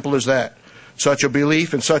just as simple as that. Such a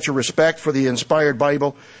belief and such a respect for the inspired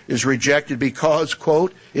Bible is rejected because,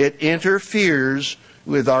 quote, it interferes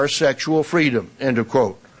with our sexual freedom," end of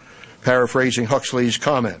quote. Paraphrasing Huxley's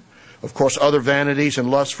comment. Of course, other vanities and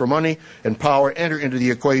lust for money and power enter into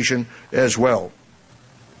the equation as well.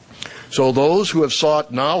 So those who have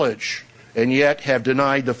sought knowledge and yet have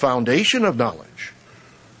denied the foundation of knowledge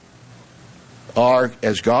are,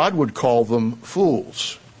 as God would call them,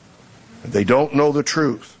 fools. They don't know the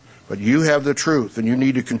truth. But you have the truth, and you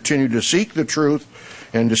need to continue to seek the truth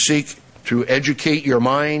and to seek to educate your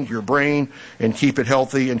mind, your brain, and keep it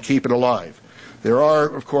healthy and keep it alive. There are,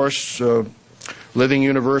 of course, Living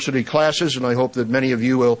University classes, and I hope that many of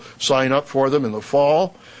you will sign up for them in the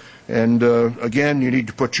fall. And again, you need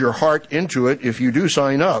to put your heart into it if you do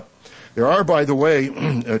sign up. There are, by the way,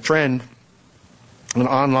 a trend in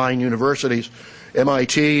online universities.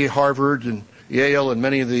 MIT, Harvard, and Yale, and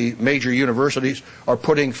many of the major universities are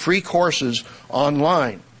putting free courses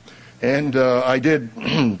online. And I did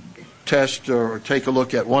test or take a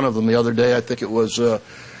look at one of them the other day. I think it was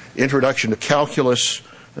Introduction to Calculus.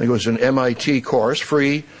 I think it was an MIT course,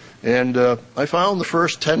 free. And I found the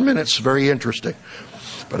first 10 minutes very interesting.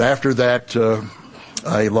 But after that,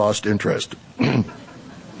 I lost interest.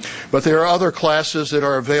 But there are other classes that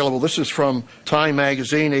are available. This is from Time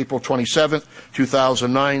Magazine, April 27th,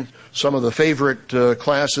 2009. Some of the favorite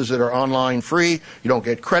classes that are online free. You don't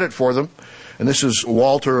get credit for them. And this is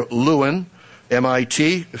Walter Lewin,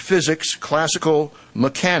 MIT, Physics, Classical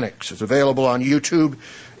Mechanics. It's available on YouTube,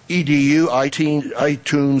 EDU,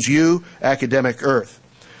 iTunes U, Academic Earth.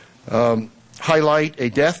 Highlight a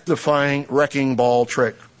death-defying wrecking ball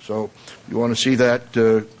trick. So if you want to see that,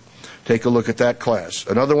 take a look at that class.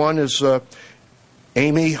 Another one is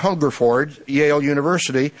Amy Hungerford, Yale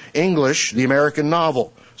University, English, the American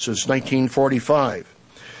Novel, since 1945.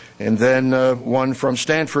 And then one from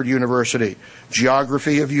Stanford University,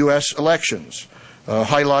 Geography of U.S. Elections.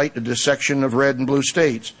 Highlight the dissection of red and blue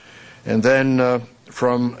states. And then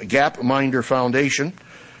from Gapminder Foundation,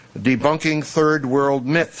 Debunking Third World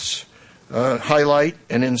Myths. Highlight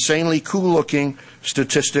an insanely cool-looking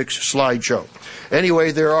statistics slideshow.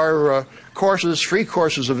 Anyway, there are courses, free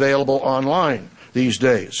courses available online these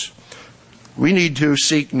days. We need to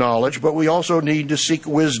seek knowledge, but we also need to seek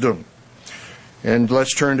wisdom. And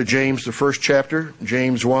let's turn to James, the first chapter,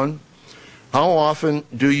 James 1. How often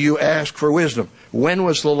do you ask for wisdom? When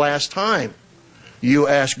was the last time you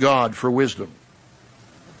asked God for wisdom?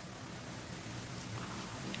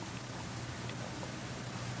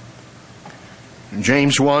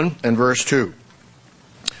 James 1 and verse 2.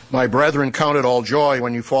 My brethren, count it all joy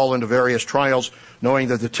when you fall into various trials, knowing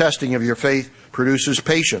that the testing of your faith produces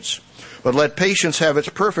patience. But let patience have its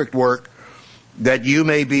perfect work, that you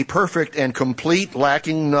may be perfect and complete,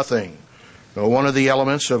 lacking nothing. Now, one of the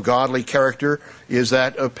elements of godly character is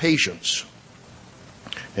that of patience.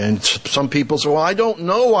 And some people say, well, I don't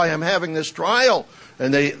know why I'm having this trial.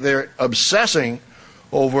 And they're obsessing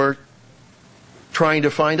over trying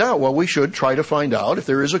to find out. Well, we should try to find out. If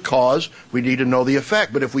there is a cause, we need to know the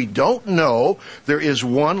effect. But if we don't know, there is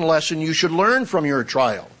one lesson you should learn from your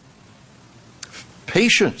trial.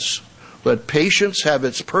 Patience. Let patience have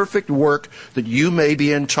its perfect work, that you may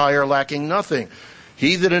be entire, lacking nothing.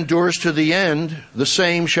 He that endures to the end, the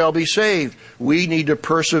same shall be saved. We need to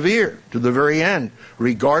persevere to the very end,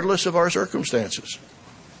 regardless of our circumstances.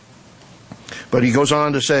 But he goes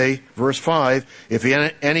on to say, verse 5, if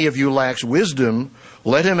any of you lacks wisdom,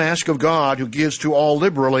 let him ask of God, who gives to all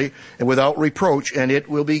liberally and without reproach, and it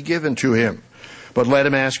will be given to him. But let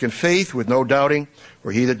him ask in faith, with no doubting,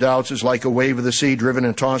 for he that doubts is like a wave of the sea driven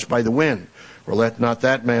and tossed by the wind. For let not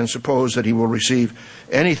that man suppose that he will receive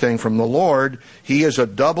anything from the Lord. He is a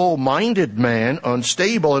double-minded man,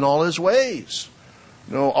 unstable in all his ways.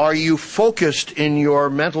 Are you focused in your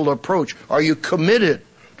mental approach? Are you committed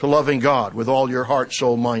to loving God with all your heart,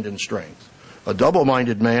 soul, mind, and strength? A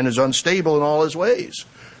double-minded man is unstable in all his ways.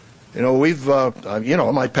 In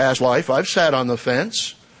my past life, I've sat on the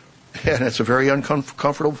fence, and it's a very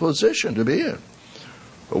uncomfortable position to be in.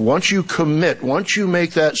 But once you commit, once you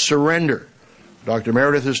make that surrender, Dr.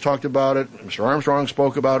 Meredith has talked about it, Mr. Armstrong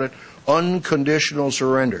spoke about it, unconditional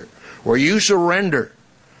surrender, where you surrender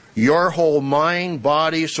your whole mind,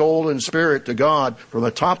 body, soul, and spirit to God from the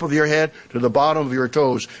top of your head to the bottom of your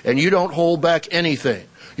toes, and you don't hold back anything.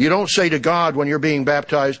 You don't say to God when you're being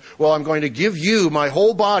baptized, well, I'm going to give you my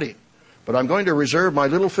whole body, but I'm going to reserve my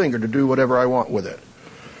little finger to do whatever I want with it.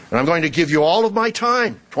 And I'm going to give you all of my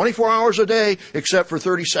time, 24 hours a day, except for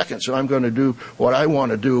 30 seconds, and I'm going to do what I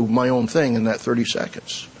want to do, my own thing in that 30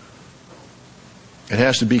 seconds. It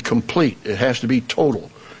has to be complete. It has to be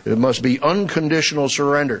total. It must be unconditional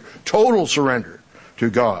surrender, total surrender to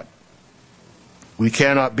God. We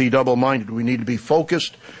cannot be double-minded. We need to be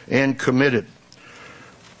focused and committed.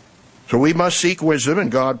 So we must seek wisdom,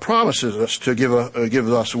 and God promises us to give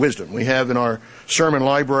us wisdom. We have in our sermon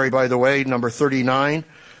library, by the way, number 39,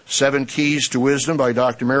 7 Keys to Wisdom by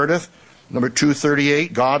Dr. Meredith. Number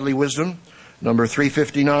 238, Godly Wisdom. Number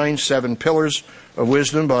 359, 7 Pillars of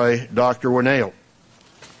Wisdom by Dr. Winnail.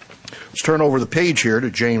 Let's turn over the page here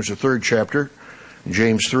to James, the 3rd chapter,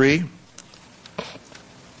 James 3.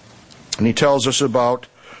 And he tells us about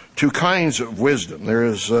two kinds of wisdom. There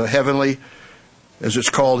is heavenly, as it's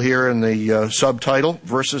called here in the subtitle,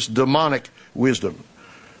 versus demonic wisdom.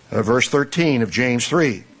 Verse 13 of James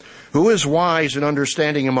 3. Who is wise and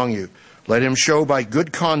understanding among you? Let him show by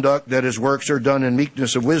good conduct that his works are done in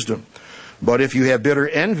meekness of wisdom. But if you have bitter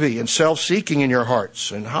envy and self-seeking in your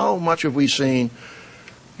hearts, and how much have we seen,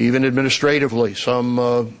 even administratively,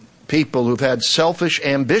 some people who've had selfish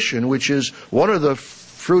ambition, which is one of the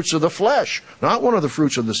fruits of the flesh, not one of the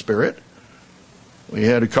fruits of the Spirit. We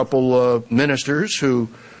had a couple ministers who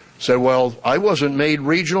said, well, I wasn't made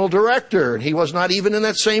regional director, and he was not even in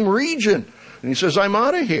that same region. And he says, I'm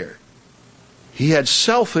out of here. He had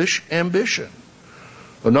selfish ambition.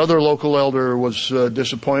 Another local elder was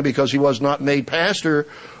disappointed because he was not made pastor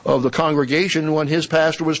of the congregation when his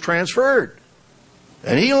pastor was transferred.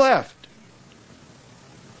 And he left.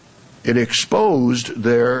 It exposed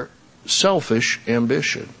their selfish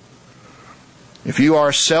ambition. If you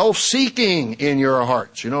are self-seeking in your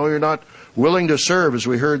hearts, you're not willing to serve, as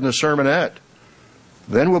we heard in the sermonette,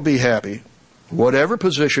 then we'll be happy. Whatever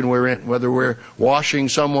position we're in, whether we're washing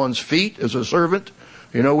someone's feet as a servant,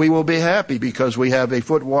 we will be happy because we have a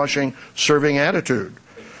foot-washing, serving attitude.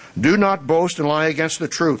 Do not boast and lie against the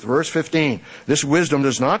truth. Verse 15, this wisdom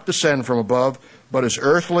does not descend from above, but is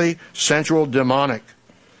earthly, sensual, demonic.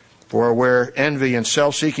 For where envy and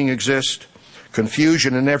self-seeking exist,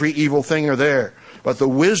 confusion and every evil thing are there. But the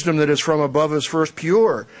wisdom that is from above is first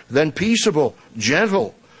pure, then peaceable,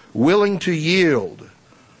 gentle, willing to yield,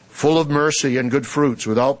 full of mercy and good fruits,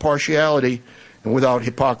 without partiality and without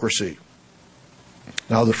hypocrisy.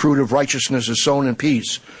 Now the fruit of righteousness is sown in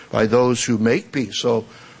peace by those who make peace. So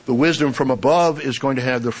the wisdom from above is going to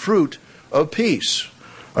have the fruit of peace.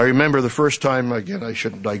 I remember the first time, again, I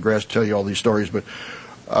shouldn't digress, tell you all these stories, but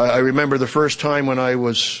I remember the first time when I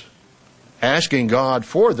was asking God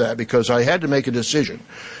for that because I had to make a decision.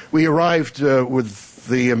 We arrived with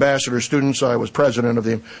the ambassador students. I was president of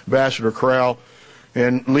the ambassador chorale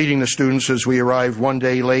and leading the students as we arrived one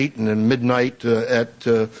day late and then midnight at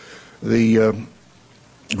the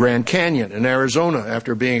Grand Canyon in Arizona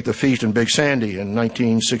after being at the feast in Big Sandy in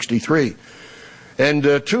 1963.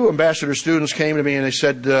 And two ambassador students came to me and they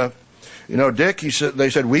said, Dick, they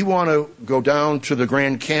said, we want to go down to the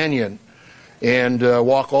Grand Canyon and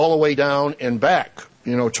walk all the way down and back,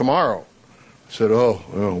 tomorrow. I said,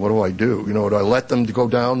 what do I do? Do I let them go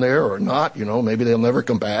down there or not? Maybe they'll never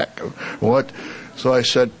come back. Or what? So I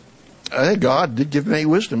said, I think God did give me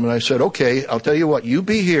wisdom. And I said, okay, I'll tell you what, you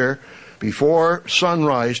be here before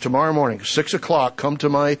sunrise tomorrow morning, 6 o'clock, come to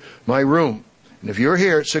my room. And if you're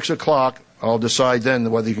here at 6 o'clock, I'll decide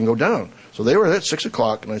then whether you can go down. So they were at 6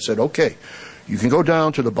 o'clock, and I said, okay, you can go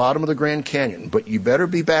down to the bottom of the Grand Canyon, but you better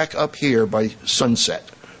be back up here by sunset.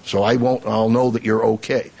 So I'll know that you're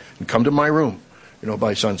okay. And come to my room,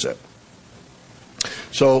 by sunset.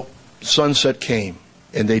 So sunset came,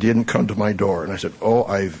 and they didn't come to my door. And I said,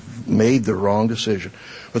 I've made the wrong decision.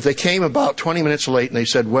 But they came about 20 minutes late, and they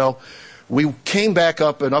said, well, we came back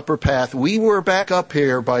up an upper path. We were back up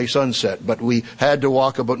here by sunset, but we had to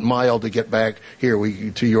walk about a mile to get back here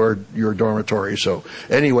to your dormitory. So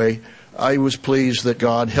anyway, I was pleased that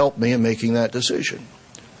God helped me in making that decision.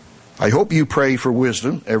 I hope you pray for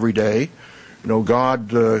wisdom every day.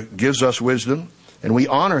 God gives us wisdom, and we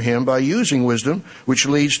honor Him by using wisdom, which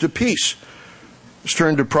leads to peace. Let's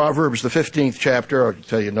turn to Proverbs, the 15th chapter. I'll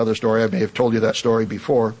tell you another story. I may have told you that story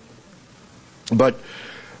before. But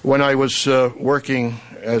when I was working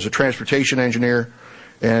as a transportation engineer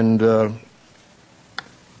and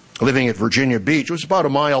living at Virginia Beach, it was about a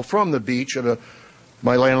mile from the beach at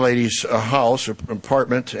my landlady's house,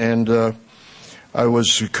 apartment, and I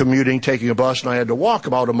was commuting, taking a bus, and I had to walk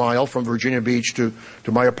about a mile from Virginia Beach to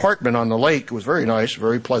my apartment on the lake. It was very nice,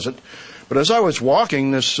 very pleasant. But as I was walking,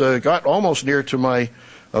 this got almost near to my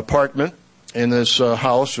apartment. In this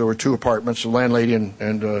house, there were two apartments, the landlady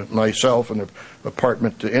and myself, and the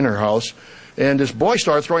apartment in her house. And this boy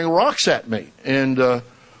started throwing rocks at me. And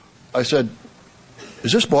I said,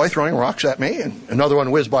 is this boy throwing rocks at me? And another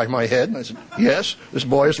one whizzed by my head. And I said, yes, this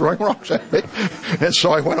boy is throwing rocks at me. And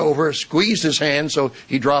so I went over, squeezed his hand so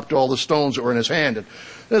he dropped all the stones that were in his hand. And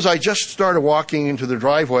as I just started walking into the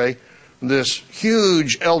driveway, this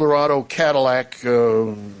huge Eldorado Cadillac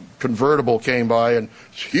convertible came by, and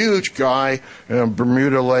this huge guy,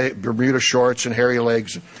 Bermuda shorts and hairy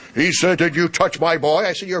legs. He said, did you touch my boy?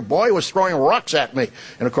 I said, your boy was throwing rocks at me.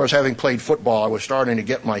 And of course, having played football, I was starting to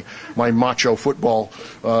get my macho football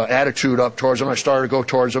attitude up towards him. I started to go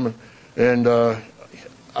towards him, and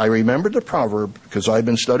I remembered the proverb, because I've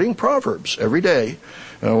been studying Proverbs every day.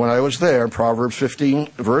 When I was there, Proverbs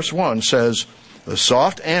 15, verse 1 says, the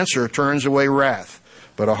soft answer turns away wrath,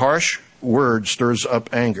 but a harsh word stirs up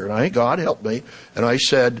anger. And I think God helped me. And I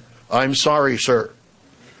said, "I'm sorry, sir."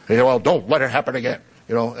 He said, "Well, don't let it happen again."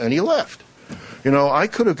 And he left. I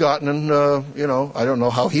could have gotten, I don't know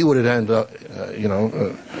how he would have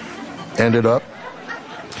ended up,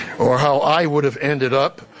 or how I would have ended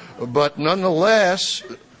up. But nonetheless,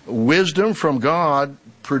 wisdom from God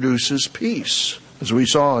produces peace, as we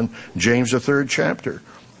saw in James, the 3rd chapter.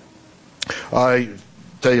 I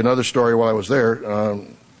tell you another story while I was there.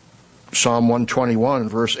 Psalm 121,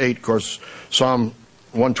 verse 8. Of course, Psalm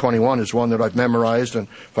 121 is one that I've memorized, and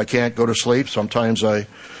if I can't go to sleep, sometimes I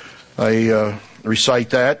recite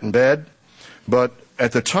that in bed. But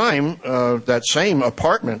at the time, that same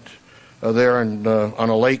apartment there on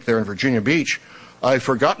a lake there in Virginia Beach, I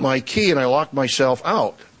forgot my key and I locked myself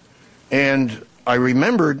out. And I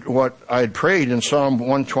remembered what I had prayed in Psalm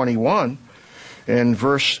 121. In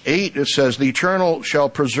verse 8, it says, "The Eternal shall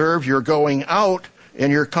preserve your going out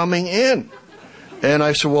and your coming in." And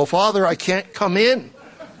I said, "Well, Father, I can't come in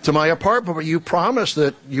to my apartment, but you promised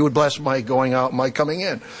that you would bless my going out and my coming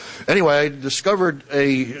in." Anyway, I discovered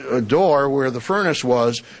a door where the furnace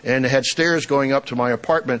was, and it had stairs going up to my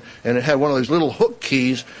apartment, and it had one of those little hook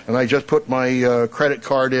keys, and I just put my credit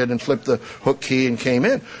card in and flipped the hook key and came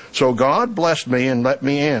in. So God blessed me and let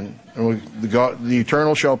me in. And the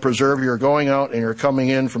Eternal shall preserve your going out and your coming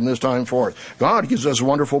in from this time forth. God gives us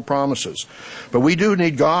wonderful promises. But we do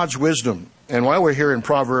need God's wisdom. And while we're here in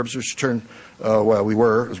Proverbs, let's turn,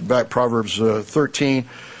 back Proverbs 13,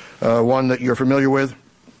 one that you're familiar with.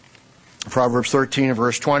 Proverbs 13 and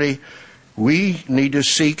verse 20. We need to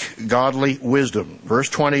seek godly wisdom. Verse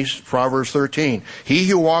 20, Proverbs 13. "He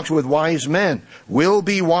who walks with wise men will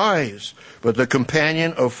be wise, but the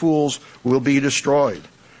companion of fools will be destroyed."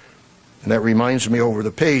 And that reminds me over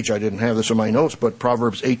the page, I didn't have this in my notes, but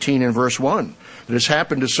Proverbs 18 and verse 1. It has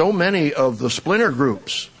happened to so many of the splinter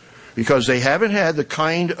groups because they haven't had the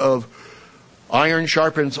kind of iron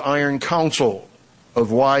sharpens iron counsel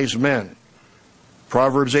of wise men.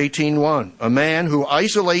 Proverbs 18:1. "A man who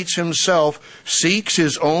isolates himself seeks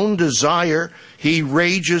his own desire. He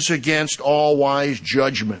rages against all wise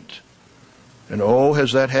judgment." And oh,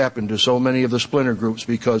 has that happened to so many of the splinter groups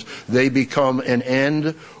because they become an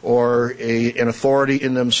end or an authority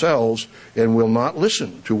in themselves and will not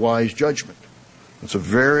listen to wise judgment. It's a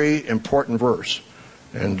very important verse.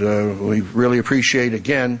 And we really appreciate,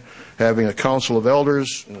 again, having a council of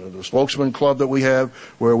elders, the spokesman club that we have,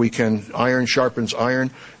 where we can, iron sharpens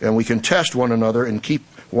iron, and we can test one another and keep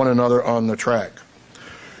one another on the track.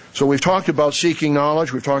 So we've talked about seeking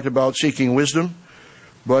knowledge, we've talked about seeking wisdom,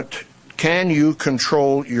 but can you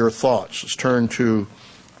control your thoughts? Let's turn to,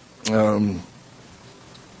 we'll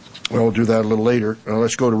do that a little later.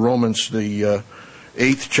 Let's go to Romans, the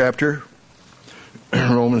 8th chapter.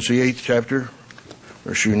 Romans, the 8th chapter. Of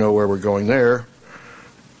course, you know where we're going there.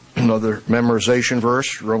 Another memorization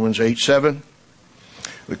verse, Romans 8:7.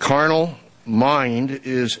 "The carnal mind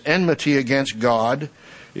is enmity against God,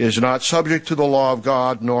 is not subject to the law of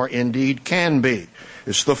God, nor indeed can be."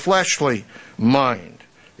 It's the fleshly mind.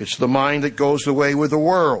 It's the mind that goes the way with the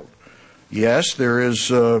world. Yes, there is,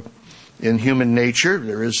 in human nature,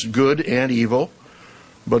 there is good and evil,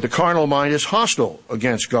 but the carnal mind is hostile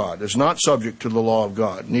against God, is not subject to the law of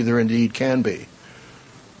God, neither indeed can be.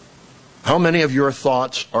 How many of your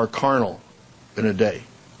thoughts are carnal in a day?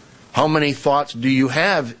 How many thoughts do you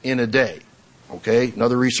have in a day? Okay,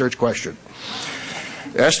 another research question.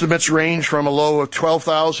 Estimates range from a low of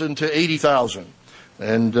 12,000 to 80,000.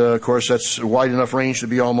 And, of course, that's a wide enough range to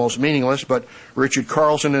be almost meaningless. But Richard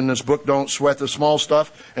Carlson in his book, Don't Sweat the Small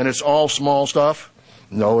Stuff, and it's all small stuff.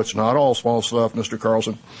 No, it's not all small stuff, Mr.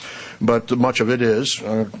 Carlson. But much of it is.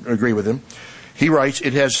 I agree with him. He writes,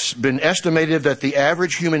 "It has been estimated that the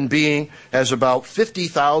average human being has about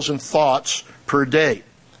 50,000 thoughts per day."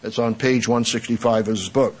 That's on page 165 of his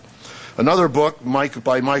book. Another book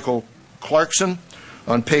by Michael Clarkson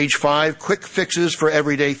on page 5, Quick Fixes for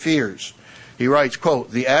Everyday Fears. He writes,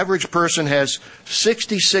 quote, "The average person has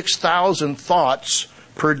 66,000 thoughts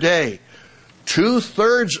per day.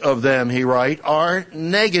 2/3 of them," he writes, are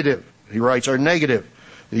negative.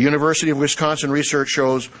 The University of Wisconsin research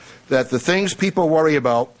shows that the things people worry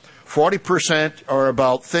about, 40% are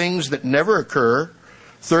about things that never occur,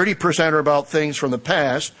 30% are about things from the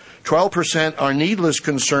past, 12% are needless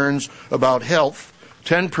concerns about health,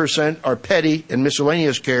 10% are petty and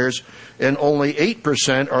miscellaneous cares, and only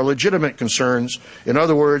 8% are legitimate concerns. In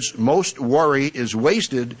other words, most worry is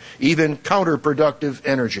wasted, even counterproductive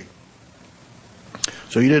energy.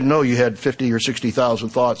 So you didn't know you had 50 or 60,000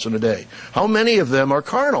 thoughts in a day. How many of them are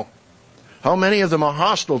carnal? How many of them are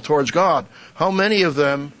hostile towards God? How many of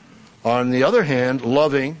them On the other hand,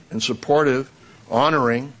 loving and supportive,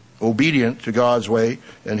 honoring, obedient to God's way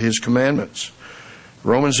and His commandments.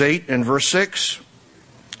 Romans 8 and verse 6.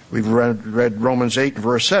 We've read Romans 8 and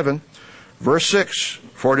verse 7. Verse 6,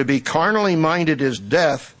 for to be carnally minded is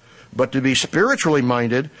death, but to be spiritually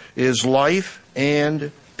minded is life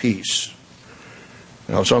and peace.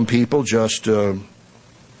 Now, some people just don't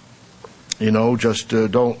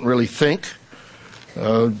really think.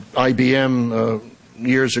 IBM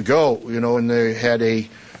years ago, and they had a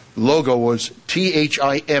logo was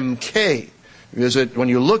THIMK. Because when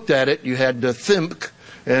you looked at it, you had to think,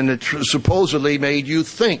 and it supposedly made you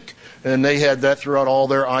think. And they had that throughout all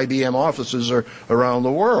their IBM offices around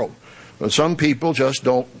the world. But some people just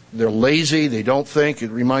don't, they're lazy, they don't think. It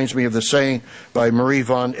reminds me of the saying by Marie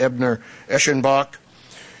von Ebner-Eschenbach,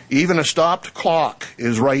 even a stopped clock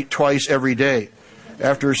is right twice every day.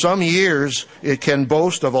 After some years, it can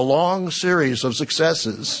boast of a long series of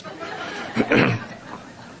successes.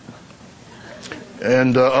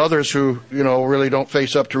 And others who, really don't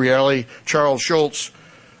face up to reality. Charles Schulz,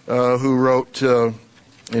 who wrote,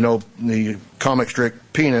 the comic strip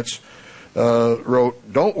Peanuts,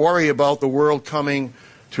 wrote, don't worry about the world coming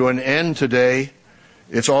to an end today.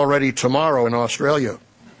 It's already tomorrow in Australia.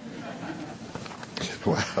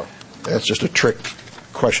 Wow, that's just a trick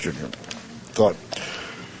question. Thought.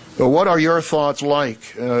 But what are your thoughts like?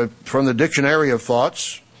 From the Dictionary of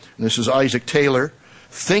Thoughts, and this is Isaac Taylor,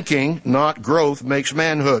 thinking, not growth, makes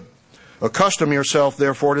manhood. Accustom yourself,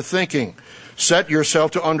 therefore, to thinking. Set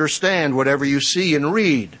yourself to understand whatever you see and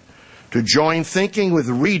read. To join thinking with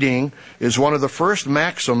reading is one of the first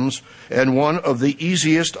maxims and one of the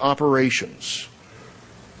easiest operations.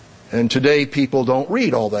 And today people don't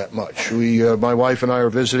read all that much. My wife and I are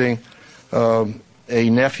visiting a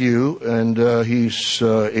nephew, and he's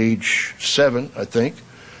age 7, I think.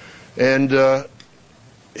 And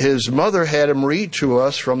his mother had him read to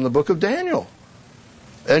us from the book of Daniel.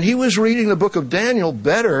 And he was reading the book of Daniel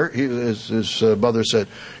better, his mother said,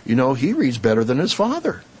 he reads better than his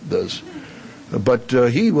father does. But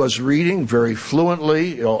he was reading very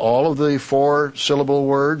fluently, all of the 4-syllable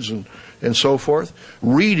words and so forth.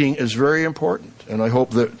 Reading is very important. And I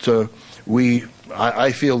hope that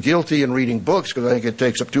I feel guilty in reading books because I think it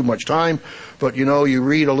takes up too much time. But, you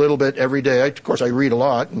read a little bit every day. Of course, I read a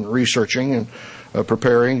lot and researching and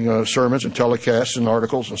preparing sermons and telecasts and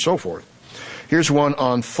articles and so forth. Here's one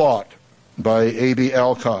on thought by A.B.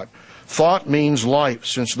 Alcott. Thought means life,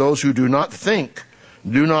 since those who do not think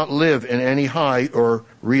do not live in any high or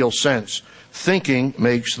real sense. Thinking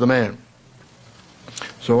makes the man.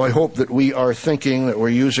 So I hope that we are thinking, that we're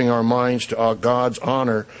using our minds to God's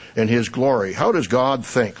honor and His glory. How does God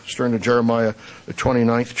think? Let's turn to Jeremiah, the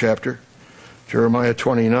 29th chapter. Jeremiah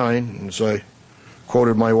 29, as I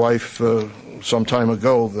quoted my wife some time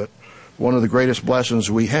ago, that one of the greatest blessings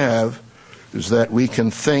we have is that we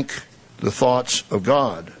can think the thoughts of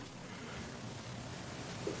God.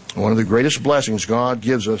 One of the greatest blessings God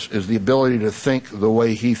gives us is the ability to think the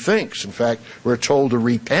way He thinks. In fact, we're told to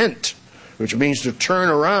repent, which means to turn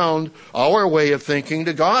around our way of thinking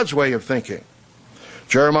to God's way of thinking.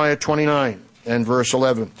 Jeremiah 29 and verse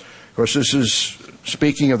 11. Of course, this is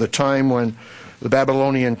speaking of the time when the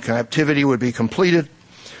Babylonian captivity would be completed.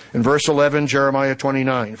 In verse 11, Jeremiah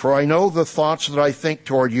 29, for I know the thoughts that I think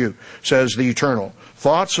toward you, says the Eternal,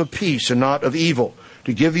 thoughts of peace and not of evil,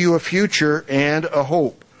 to give you a future and a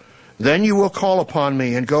hope. Then you will call upon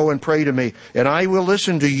me and go and pray to me, and I will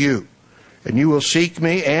listen to you. And you will seek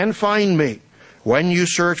me and find me when you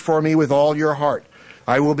search for me with all your heart.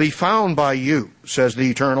 I will be found by you, says the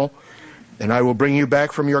Eternal, and I will bring you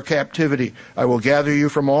back from your captivity. I will gather you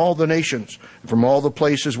from all the nations, from all the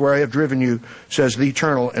places where I have driven you, says the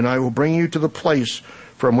Eternal, and I will bring you to the place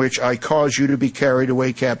from which I caused you to be carried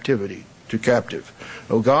away captive.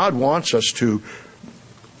 Oh, God wants us to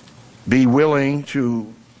be willing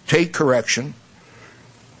to take correction,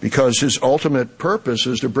 because His ultimate purpose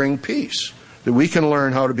is to bring peace. That we can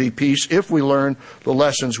learn how to be peace if we learn the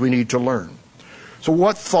lessons we need to learn. So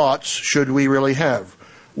what thoughts should we really have?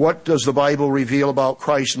 What does the Bible reveal about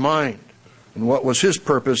Christ's mind? And what was His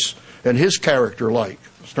purpose and His character like?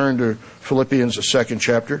 Let's turn to Philippians, the 2nd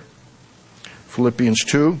chapter. Philippians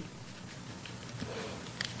 2.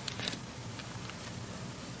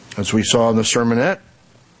 As we saw in the sermonette,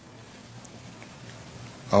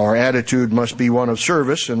 our attitude must be one of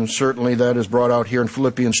service, and certainly that is brought out here in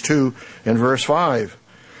Philippians 2 and verse 5.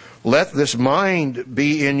 Let this mind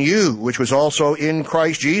be in you, which was also in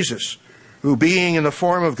Christ Jesus, who being in the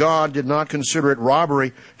form of God did not consider it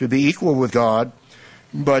robbery to be equal with God,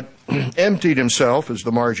 but emptied Himself, as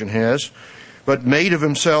the margin has, but made of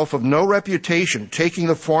himself of no reputation, taking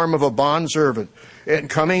the form of a bondservant, and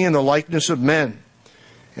coming in the likeness of men.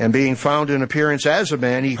 And being found in appearance as a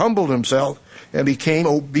man, he humbled himself and became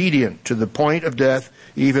obedient to the point of death,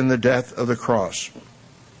 even the death of the cross.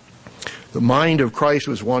 The mind of Christ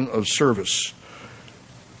was one of service.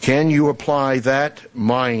 Can you apply that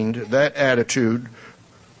mind, that attitude,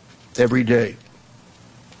 every day?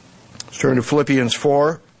 Let's turn to Philippians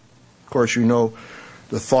 4. Of course, you know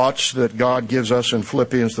the thoughts that God gives us in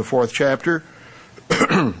Philippians, the 4th chapter.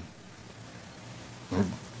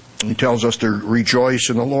 He tells us to rejoice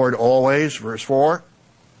in the Lord always, verse 4.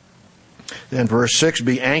 Then verse 6,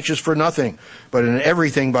 be anxious for nothing, but in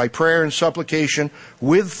everything by prayer and supplication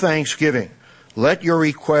with thanksgiving. Let your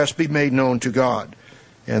requests be made known to God.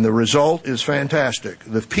 And the result is fantastic.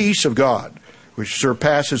 The peace of God, which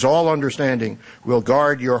surpasses all understanding, will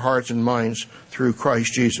guard your hearts and minds through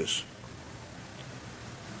Christ Jesus.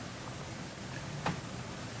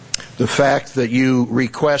 The fact that you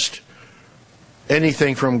request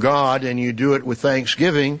anything from God and you do it with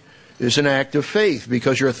thanksgiving is an act of faith,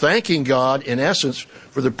 because you're thanking God, in essence,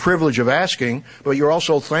 for the privilege of asking, but you're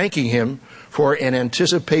also thanking Him for an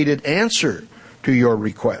anticipated answer to your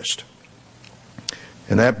request.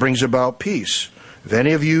 And that brings about peace. If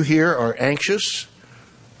any of you here are anxious,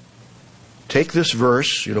 take this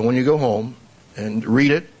verse, when you go home, and read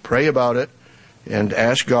it, pray about it, and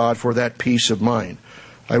ask God for that peace of mind.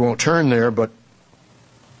 I won't turn there, but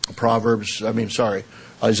Isaiah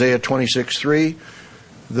 26:3,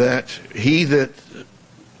 that he that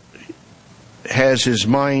has his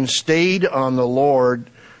mind stayed on the Lord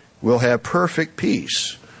will have perfect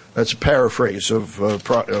peace. That's a paraphrase of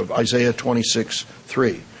Isaiah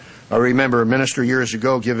 26:3. I remember a minister years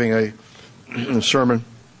ago giving a sermon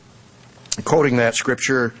quoting that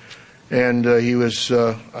scripture, and he was,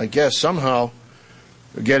 I guess, somehow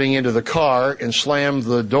getting into the car and slammed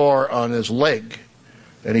the door on his leg.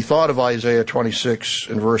 And he thought of Isaiah 26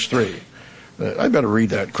 and verse 3. I better read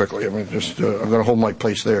that quickly. I'm going to hold my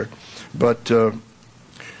place there. But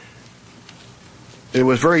it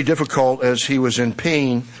was very difficult as he was in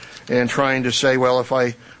pain and trying to say, well, if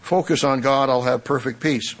I focus on God, I'll have perfect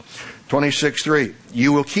peace. 26:3.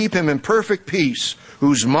 You will keep him in perfect peace,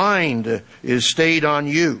 whose mind is stayed on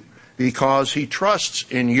you, because he trusts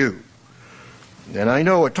in you. And I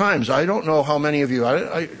know at times, I don't know how many of you,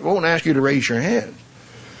 I won't ask you to raise your hand,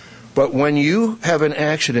 but when you have an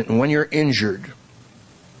accident and when you're injured,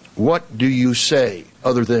 what do you say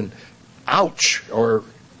other than, ouch, or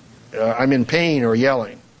I'm in pain, or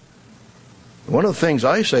yelling? One of the things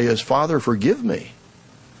I say is, Father, forgive me.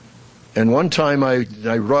 And one time I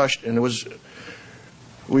rushed, and I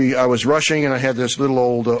was rushing, and I had this little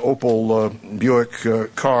old Opel Buick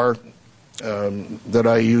car that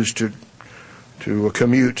I used to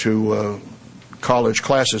commute to college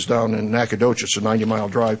classes down in Nacogdoches, a 90-mile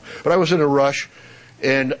drive. But I was in a rush,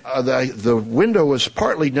 and the window was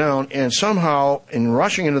partly down, and somehow, in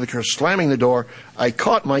rushing into the car, slamming the door, I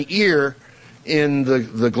caught my ear in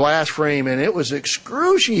the glass frame, and it was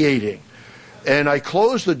excruciating. And I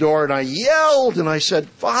closed the door, and I yelled, and I said,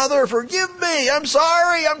 Father, forgive me, I'm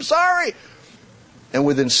sorry. And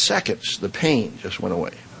within seconds, the pain just went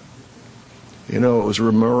away. It was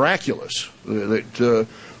miraculous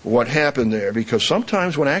what happened there, because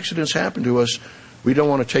sometimes when accidents happen to us, we don't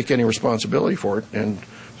want to take any responsibility for it. And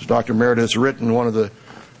as Dr. Meredith has written, one of the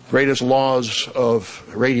greatest laws of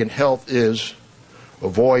radiant health is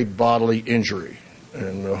avoid bodily injury.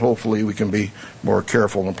 And hopefully we can be more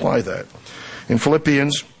careful and apply that. In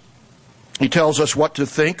Philippians, he tells us what to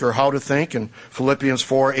think or how to think in Philippians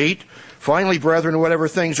 4:8. Finally, brethren, whatever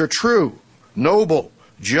things are true, noble,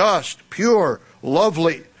 just, pure,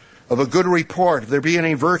 lovely, of a good report, if there be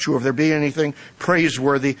any virtue, if there be anything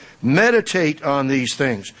praiseworthy, meditate on these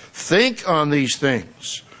things. Think on these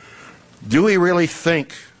things. Do we really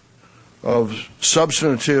think of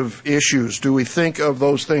substantive issues? Do we think of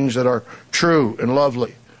those things that are true and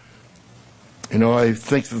lovely? I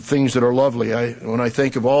think the things that are lovely. When I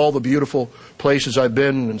think of all the beautiful places I've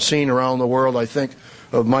been and seen around the world, I think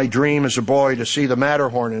of my dream as a boy to see the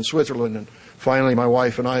Matterhorn in Switzerland. And finally, my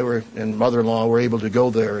wife and I and mother-in-law were able to go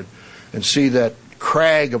there and see that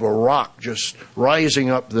crag of a rock just rising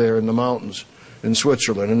up there in the mountains in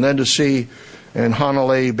Switzerland. And then to see in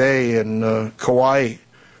Hanalei Bay and Kauai,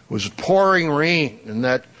 was pouring rain. And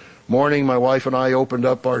that morning, my wife and I opened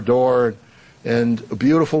up our door, and a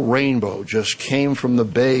beautiful rainbow just came from the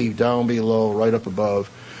bay down below, right up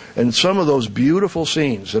above. And some of those beautiful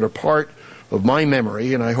scenes that are part of my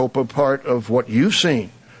memory, and I hope a part of what you've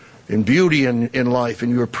seen in beauty in life,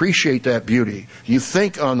 and you appreciate that beauty. You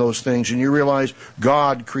think on those things, and you realize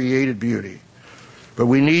God created beauty. But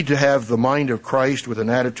we need to have the mind of Christ with an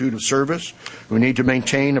attitude of service. We need to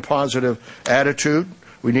maintain a positive attitude.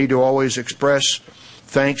 We need to always express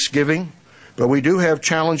thanksgiving. But we do have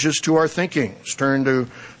challenges to our thinking. Let's turn to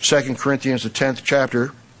 2 Corinthians, the 10th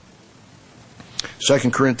chapter. 2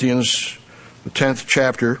 Corinthians, the 10th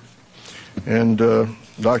chapter. And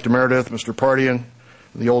Dr. Meredith, Mr. Pardian,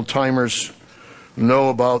 the old-timers know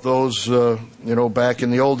about those, back in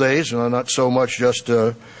the old days. Not so much just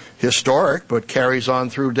historic, but carries on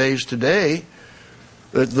through days today.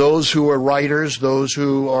 That those who are writers, those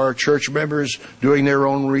who are church members doing their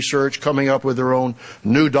own research, coming up with their own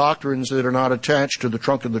new doctrines that are not attached to the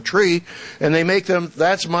trunk of the tree, and they make them,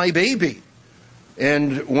 that's my baby.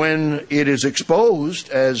 And when it is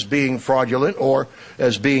exposed as being fraudulent or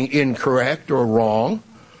as being incorrect or wrong,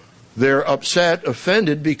 they're upset,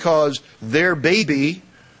 offended, because their baby,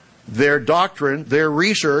 their doctrine, their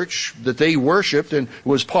research that they worshipped and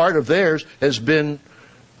was part of theirs has been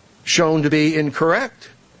shown to be incorrect.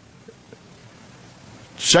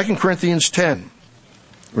 2 Corinthians 10.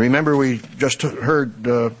 Remember, we just heard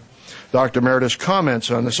Dr. Meredith's comments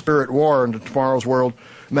on the Spirit War in Tomorrow's World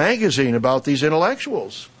magazine about these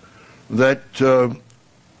intellectuals that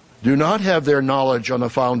do not have their knowledge on the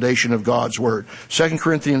foundation of God's Word. 2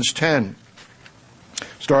 Corinthians 10,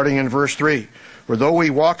 starting in verse 3. For though we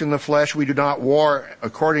walk in the flesh, we do not war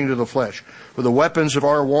according to the flesh. For the weapons of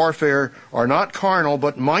our warfare are not carnal,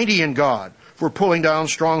 but mighty in God, for pulling down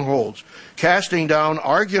strongholds, casting down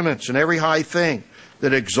arguments and every high thing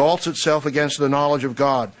that exalts itself against the knowledge of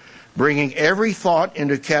God, bringing every thought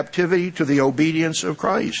into captivity to the obedience of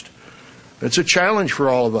Christ. It's a challenge for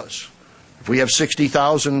all of us. If we have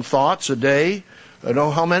 60,000 thoughts a day, I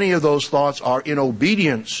know how many of those thoughts are in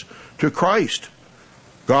obedience to Christ.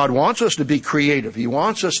 God wants us to be creative. He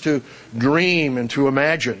wants us to dream and to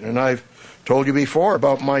imagine. And I've told you before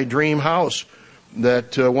about my dream house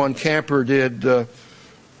that one camper did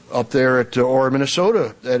up there at Ora,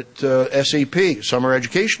 Minnesota, at SEP, Summer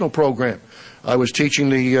Educational Program. I was teaching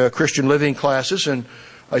the Christian Living classes, and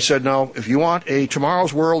I said, now, if you want a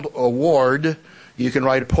Tomorrow's World award, you can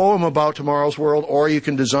write a poem about Tomorrow's World, or you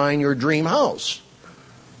can design your dream house.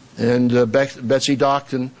 And Betsy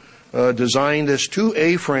Docton designed this 2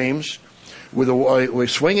 A-frames with a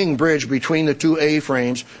swinging bridge between the 2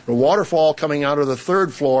 A-frames, a waterfall coming out of the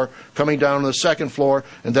 3rd floor, coming down to the 2nd floor,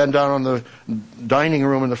 and then down on the dining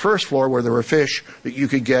room on the 1st floor where there were fish that you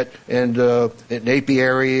could get, and an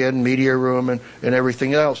apiary and media room and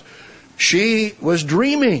everything else. She was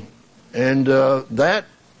dreaming, and that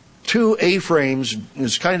 2 A-frames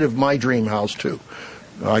is kind of my dream house too.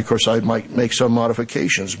 Of course, I might make some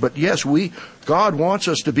modifications. But yes, God wants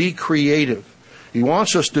us to be creative. He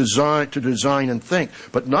wants us to design and think,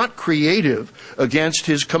 but not creative against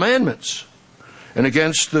His commandments and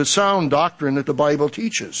against the sound doctrine that the Bible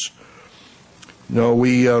teaches. No,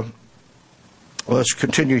 let's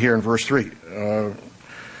continue here in verse 3.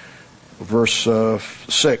 Verse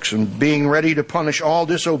 6, and being ready to punish all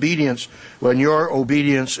disobedience when your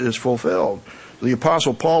obedience is fulfilled. The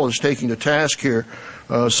Apostle Paul is taking to task here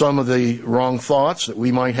some of the wrong thoughts that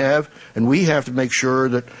we might have, and we have to make sure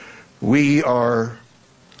that we are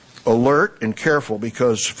alert and careful,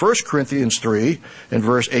 because 1 Corinthians 3 and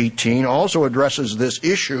verse 18 also addresses this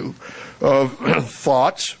issue of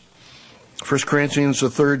thoughts. 1 Corinthians, the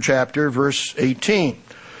 3rd chapter, verse 18.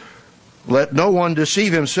 Let no one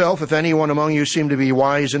deceive himself. If anyone among you seem to be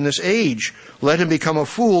wise in this age, let him become a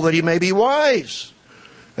fool that he may be wise.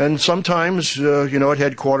 And sometimes, at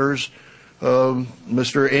headquarters,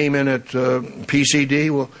 Mr. Amen at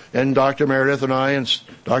PCD and Dr. Meredith and I and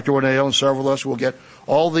Dr. Winnale and several of us will get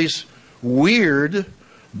all these weird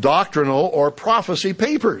doctrinal or prophecy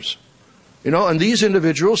papers. And these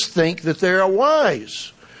individuals think that they are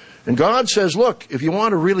wise. And God says, look, if you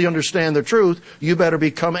want to really understand the truth, you better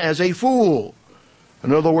become as a fool.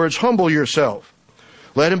 In other words, humble yourself.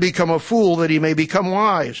 Let him become a fool that he may become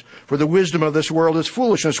wise. For the wisdom of this world is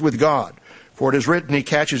foolishness with God. For it is written, He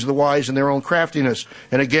catches the wise in their own craftiness.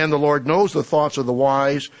 And again, the Lord knows the thoughts of the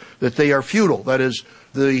wise, that they are futile. That is,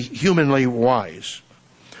 the humanly wise.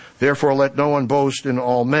 Therefore, let no one boast in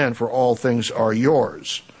all men, for all things are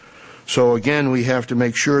yours. So again, we have to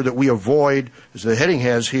make sure that we avoid, as the heading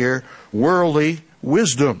has here, worldly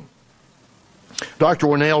wisdom. Dr.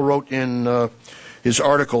 Winnale wrote in his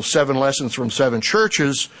article, 7 Lessons from 7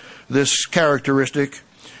 Churches, this characteristic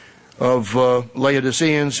of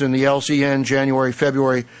Laodiceans in the LCN, January,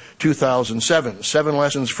 February 2007. 7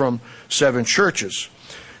 Lessons from 7 Churches.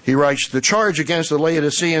 He writes, the charge against the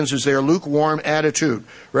Laodiceans is their lukewarm attitude,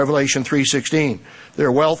 Revelation 3:16.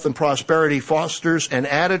 Their wealth and prosperity fosters an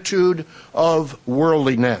attitude of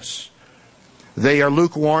worldliness. They are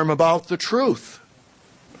lukewarm about the truth,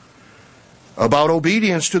 about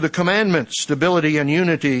obedience to the commandments, stability and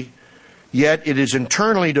unity, yet it is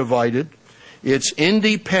internally divided. It's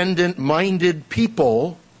independent-minded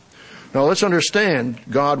people. Now let's understand,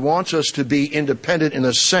 God wants us to be independent in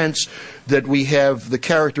the sense that we have the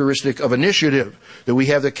characteristic of initiative, that we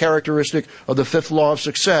have the characteristic of the fifth law of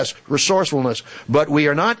success, resourcefulness. But we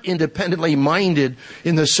are not independently minded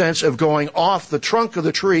in the sense of going off the trunk of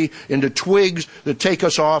the tree into twigs that take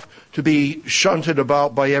us off to be shunted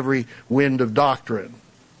about by every wind of doctrine.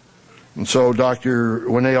 And so Dr.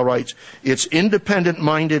 Winnail writes, it's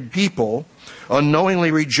independent-minded people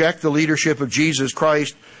unknowingly reject the leadership of Jesus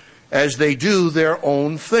Christ as they do their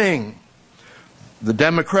own thing. The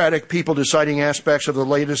democratic people deciding aspects of the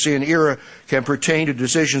Laodicean era can pertain to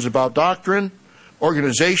decisions about doctrine,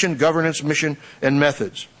 organization, governance, mission, and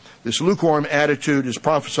methods. This lukewarm attitude is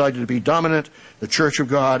prophesied to be dominant in the Church of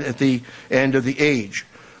God at the end of the age.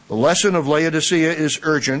 The lesson of Laodicea is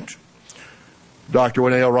urgent. Dr.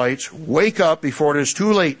 Winnail writes, wake up before it is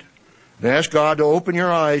too late and ask God to open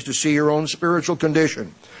your eyes to see your own spiritual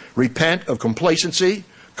condition. Repent of complacency,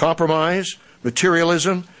 compromise,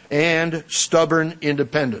 materialism, and stubborn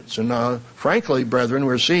independence. And frankly, brethren,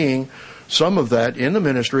 we're seeing some of that in the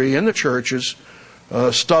ministry, in the churches,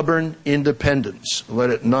 stubborn independence. Let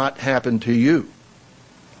it not happen to you.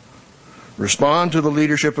 Respond to the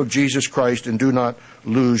leadership of Jesus Christ and do not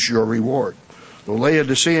lose your reward. The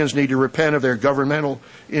Laodiceans need to repent of their governmental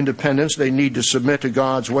independence. They need to submit to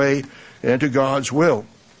God's way and to God's will.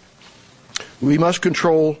 We must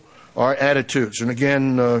control our attitudes. And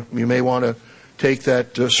again, you may want to take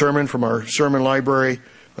that sermon from our sermon library,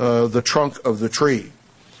 The Trunk of the Tree,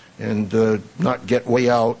 and not get way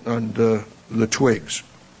out on the twigs.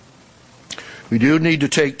 We do need to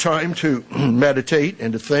take time to meditate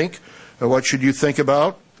and to think. What should you think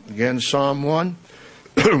about? Again, Psalm 1.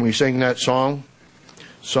 We sing that song,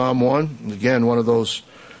 Psalm 1. Again, one of those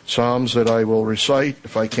psalms that I will recite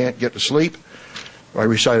if I can't get to sleep. I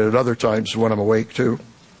recite it at other times when I'm awake too.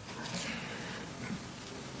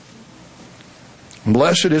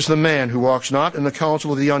 Blessed is the man who walks not in the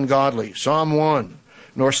counsel of the ungodly, Psalm 1,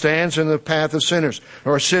 nor stands in the path of sinners,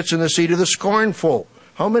 nor sits in the seat of the scornful.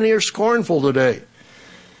 How many are scornful today?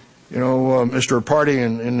 You know, Mr. Party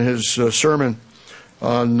in his sermon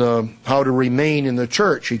on how to remain in the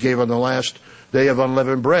church, he gave on the last day of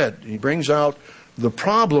unleavened bread. He brings out the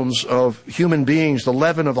problems of human beings, the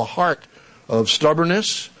leaven of the heart, of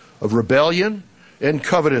stubbornness, of rebellion, and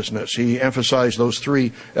covetousness. He emphasized those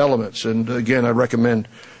three elements. And again, I recommend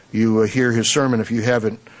you hear his sermon if you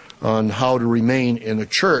haven't, on how to remain in the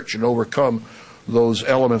church and overcome those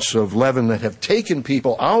elements of leaven that have taken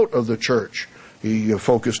people out of the church. He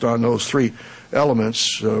focused on those three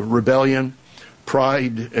elements, rebellion,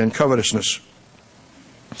 pride, and covetousness.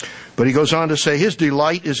 But he goes on to say, his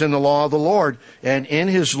delight is in the law of the Lord, and in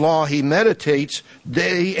his law he meditates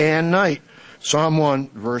day and night. Psalm 1,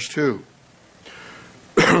 verse 2.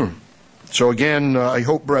 So again, I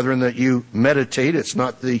hope, brethren, that you meditate. It's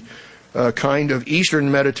not the kind of Eastern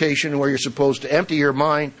meditation where you're supposed to empty your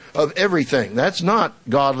mind of everything. That's not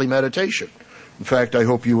godly meditation. In fact, I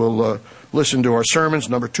hope you will listen to our sermons,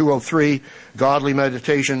 number 203, Godly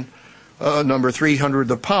Meditation, number 300,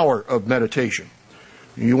 The Power of Meditation.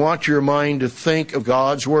 You want your mind to think of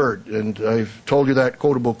God's Word. And I've told you that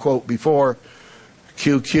quotable quote before,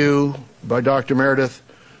 QQ by Dr. Meredith.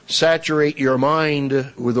 Saturate your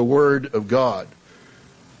mind with the Word of God.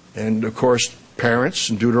 And of course, parents,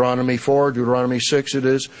 in Deuteronomy 4, Deuteronomy 6 it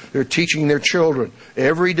is, they're teaching their children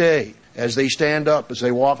every day as they stand up, as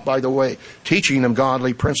they walk by the way, teaching them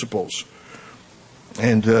godly principles.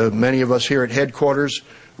 And many of us here at headquarters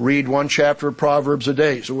read one chapter of Proverbs a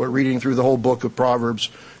day. So we're reading through the whole book of Proverbs,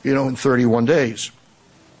 in 31 days.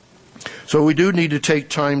 So we do need to take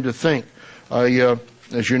time to think.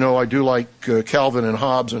 As you know, I do like Calvin and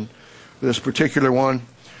Hobbes, and this particular one,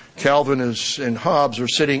 Calvin and Hobbes are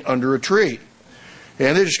sitting under a tree.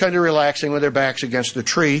 And they're just kind of relaxing with their backs against the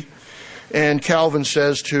tree. And Calvin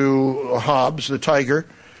says to Hobbes, the tiger,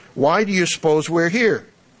 why do you suppose we're here?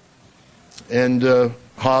 And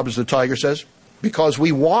Hobbes, the tiger, says, because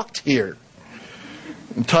we walked here.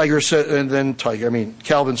 And Calvin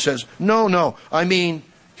says, no, I mean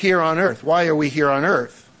here on earth. Why are we here on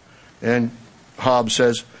earth? And Hobbes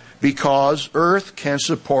says, because earth can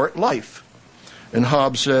support life. And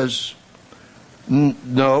Hobbes says,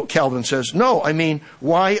 no, Calvin says, no, I mean,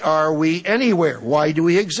 why are we anywhere? Why do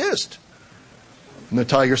we exist? And the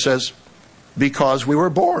tiger says, because we were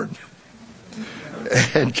born.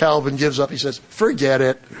 And Calvin gives up. He says, forget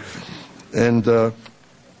it. And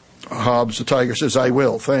Hobbes, the tiger, says, I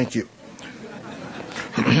will. Thank you.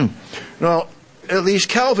 Now, at least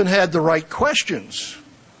Calvin had the right questions.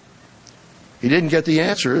 He didn't get the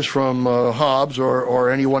answers from Hobbes or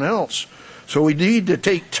anyone else. So we need to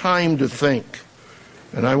take time to think.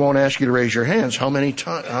 And I won't ask you to raise your hands. How many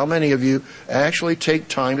of you actually take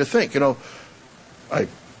time to think? You know, I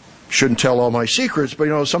shouldn't tell all my secrets, but, you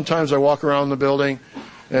know, sometimes I walk around the building,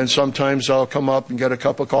 and sometimes I'll come up and get a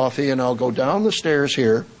cup of coffee, and I'll go down the stairs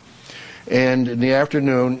here, and in the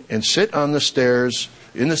afternoon, and sit on the stairs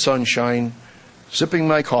in the sunshine, sipping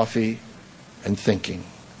my coffee and thinking,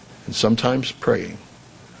 and sometimes praying.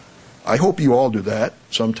 I hope you all do that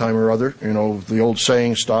sometime or other. You know, the old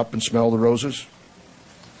saying, stop and smell the roses.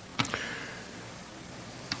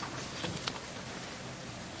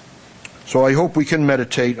 So I hope we can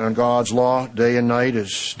meditate on God's law day and night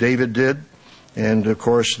as David did. And, of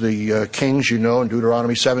course, the kings, you know, in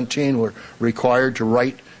Deuteronomy 17 were required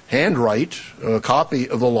to handwrite a copy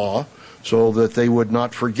of the law so that they would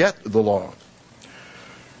not forget the law.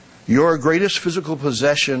 Your greatest physical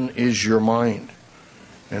possession is your mind.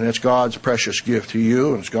 And it's God's precious gift to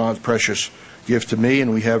you, and it's God's precious gift to me,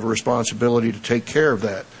 and we have a responsibility to take care of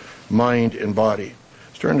that mind and body.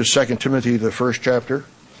 Let's turn to 2 Timothy, the first chapter,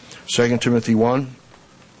 2 Timothy 1.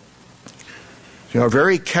 Our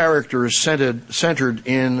very character is centered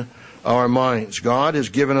in our minds. God has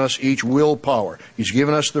given us each willpower. He's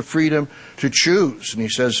given us the freedom to choose. And he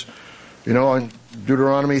says, you know, in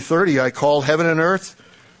Deuteronomy 30, I call heaven and earth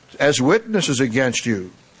as witnesses against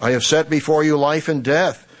you. I have set before you life and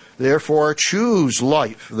death. Therefore, choose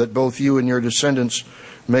life, that both you and your descendants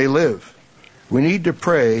may live. We need to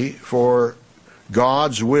pray for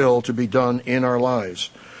God's will to be done in our lives.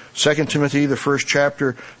 2 Timothy, the first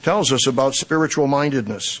chapter, tells us about spiritual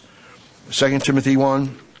mindedness. 2 Timothy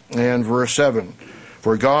 1 and verse 7.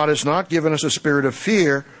 For God has not given us a spirit of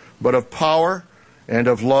fear, but of power and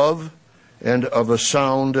of love and of a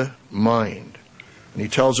sound mind. And he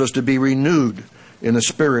tells us to be renewed in the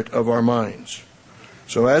spirit of our minds.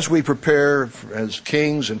 So as we prepare as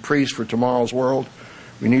kings and priests for tomorrow's world,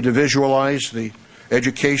 we need to visualize the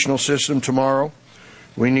educational system tomorrow.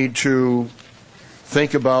 We need to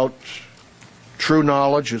think about true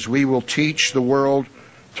knowledge as we will teach the world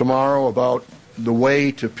tomorrow about the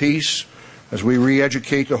way to peace as we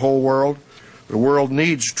re-educate the whole world. The world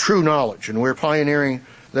needs true knowledge, and we're pioneering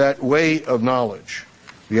that way of knowledge.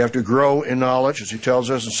 We have to grow in knowledge, as he tells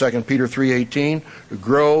us in 2 Peter 3:18, to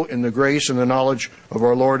grow in the grace and the knowledge of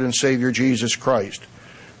our Lord and Savior Jesus Christ.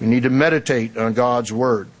 We need to meditate on God's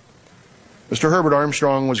Word. Mr. Herbert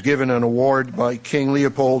Armstrong was given an award by King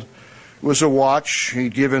Leopold. It was a watch.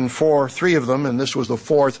 He'd given three of them, and this was the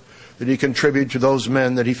fourth that he contributed to those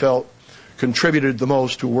men that he felt contributed the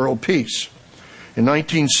most to world peace. In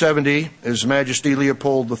 1970, His Majesty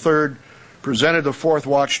Leopold III presented the fourth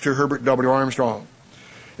watch to Herbert W. Armstrong.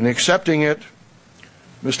 In accepting it,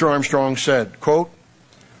 Mr. Armstrong said, quote,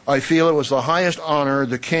 I feel it was the highest honor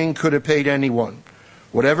the king could have paid anyone.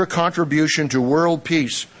 Whatever contribution to world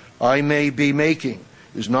peace I may be making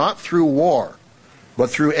is not through war, but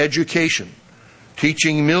through education,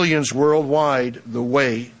 teaching millions worldwide the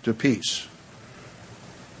way to peace.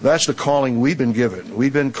 That's the calling we've been given.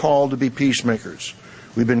 We've been called to be peacemakers.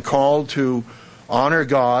 We've been called to honor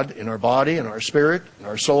God in our body, in our spirit, in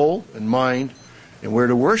our soul, and mind. And we're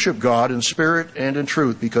to worship God in spirit and in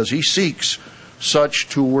truth because he seeks such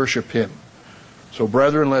to worship him. So,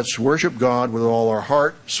 brethren, let's worship God with all our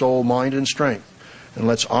heart, soul, mind, and strength. And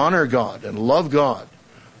let's honor God and love God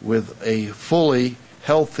with a fully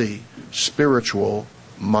healthy spiritual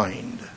mind.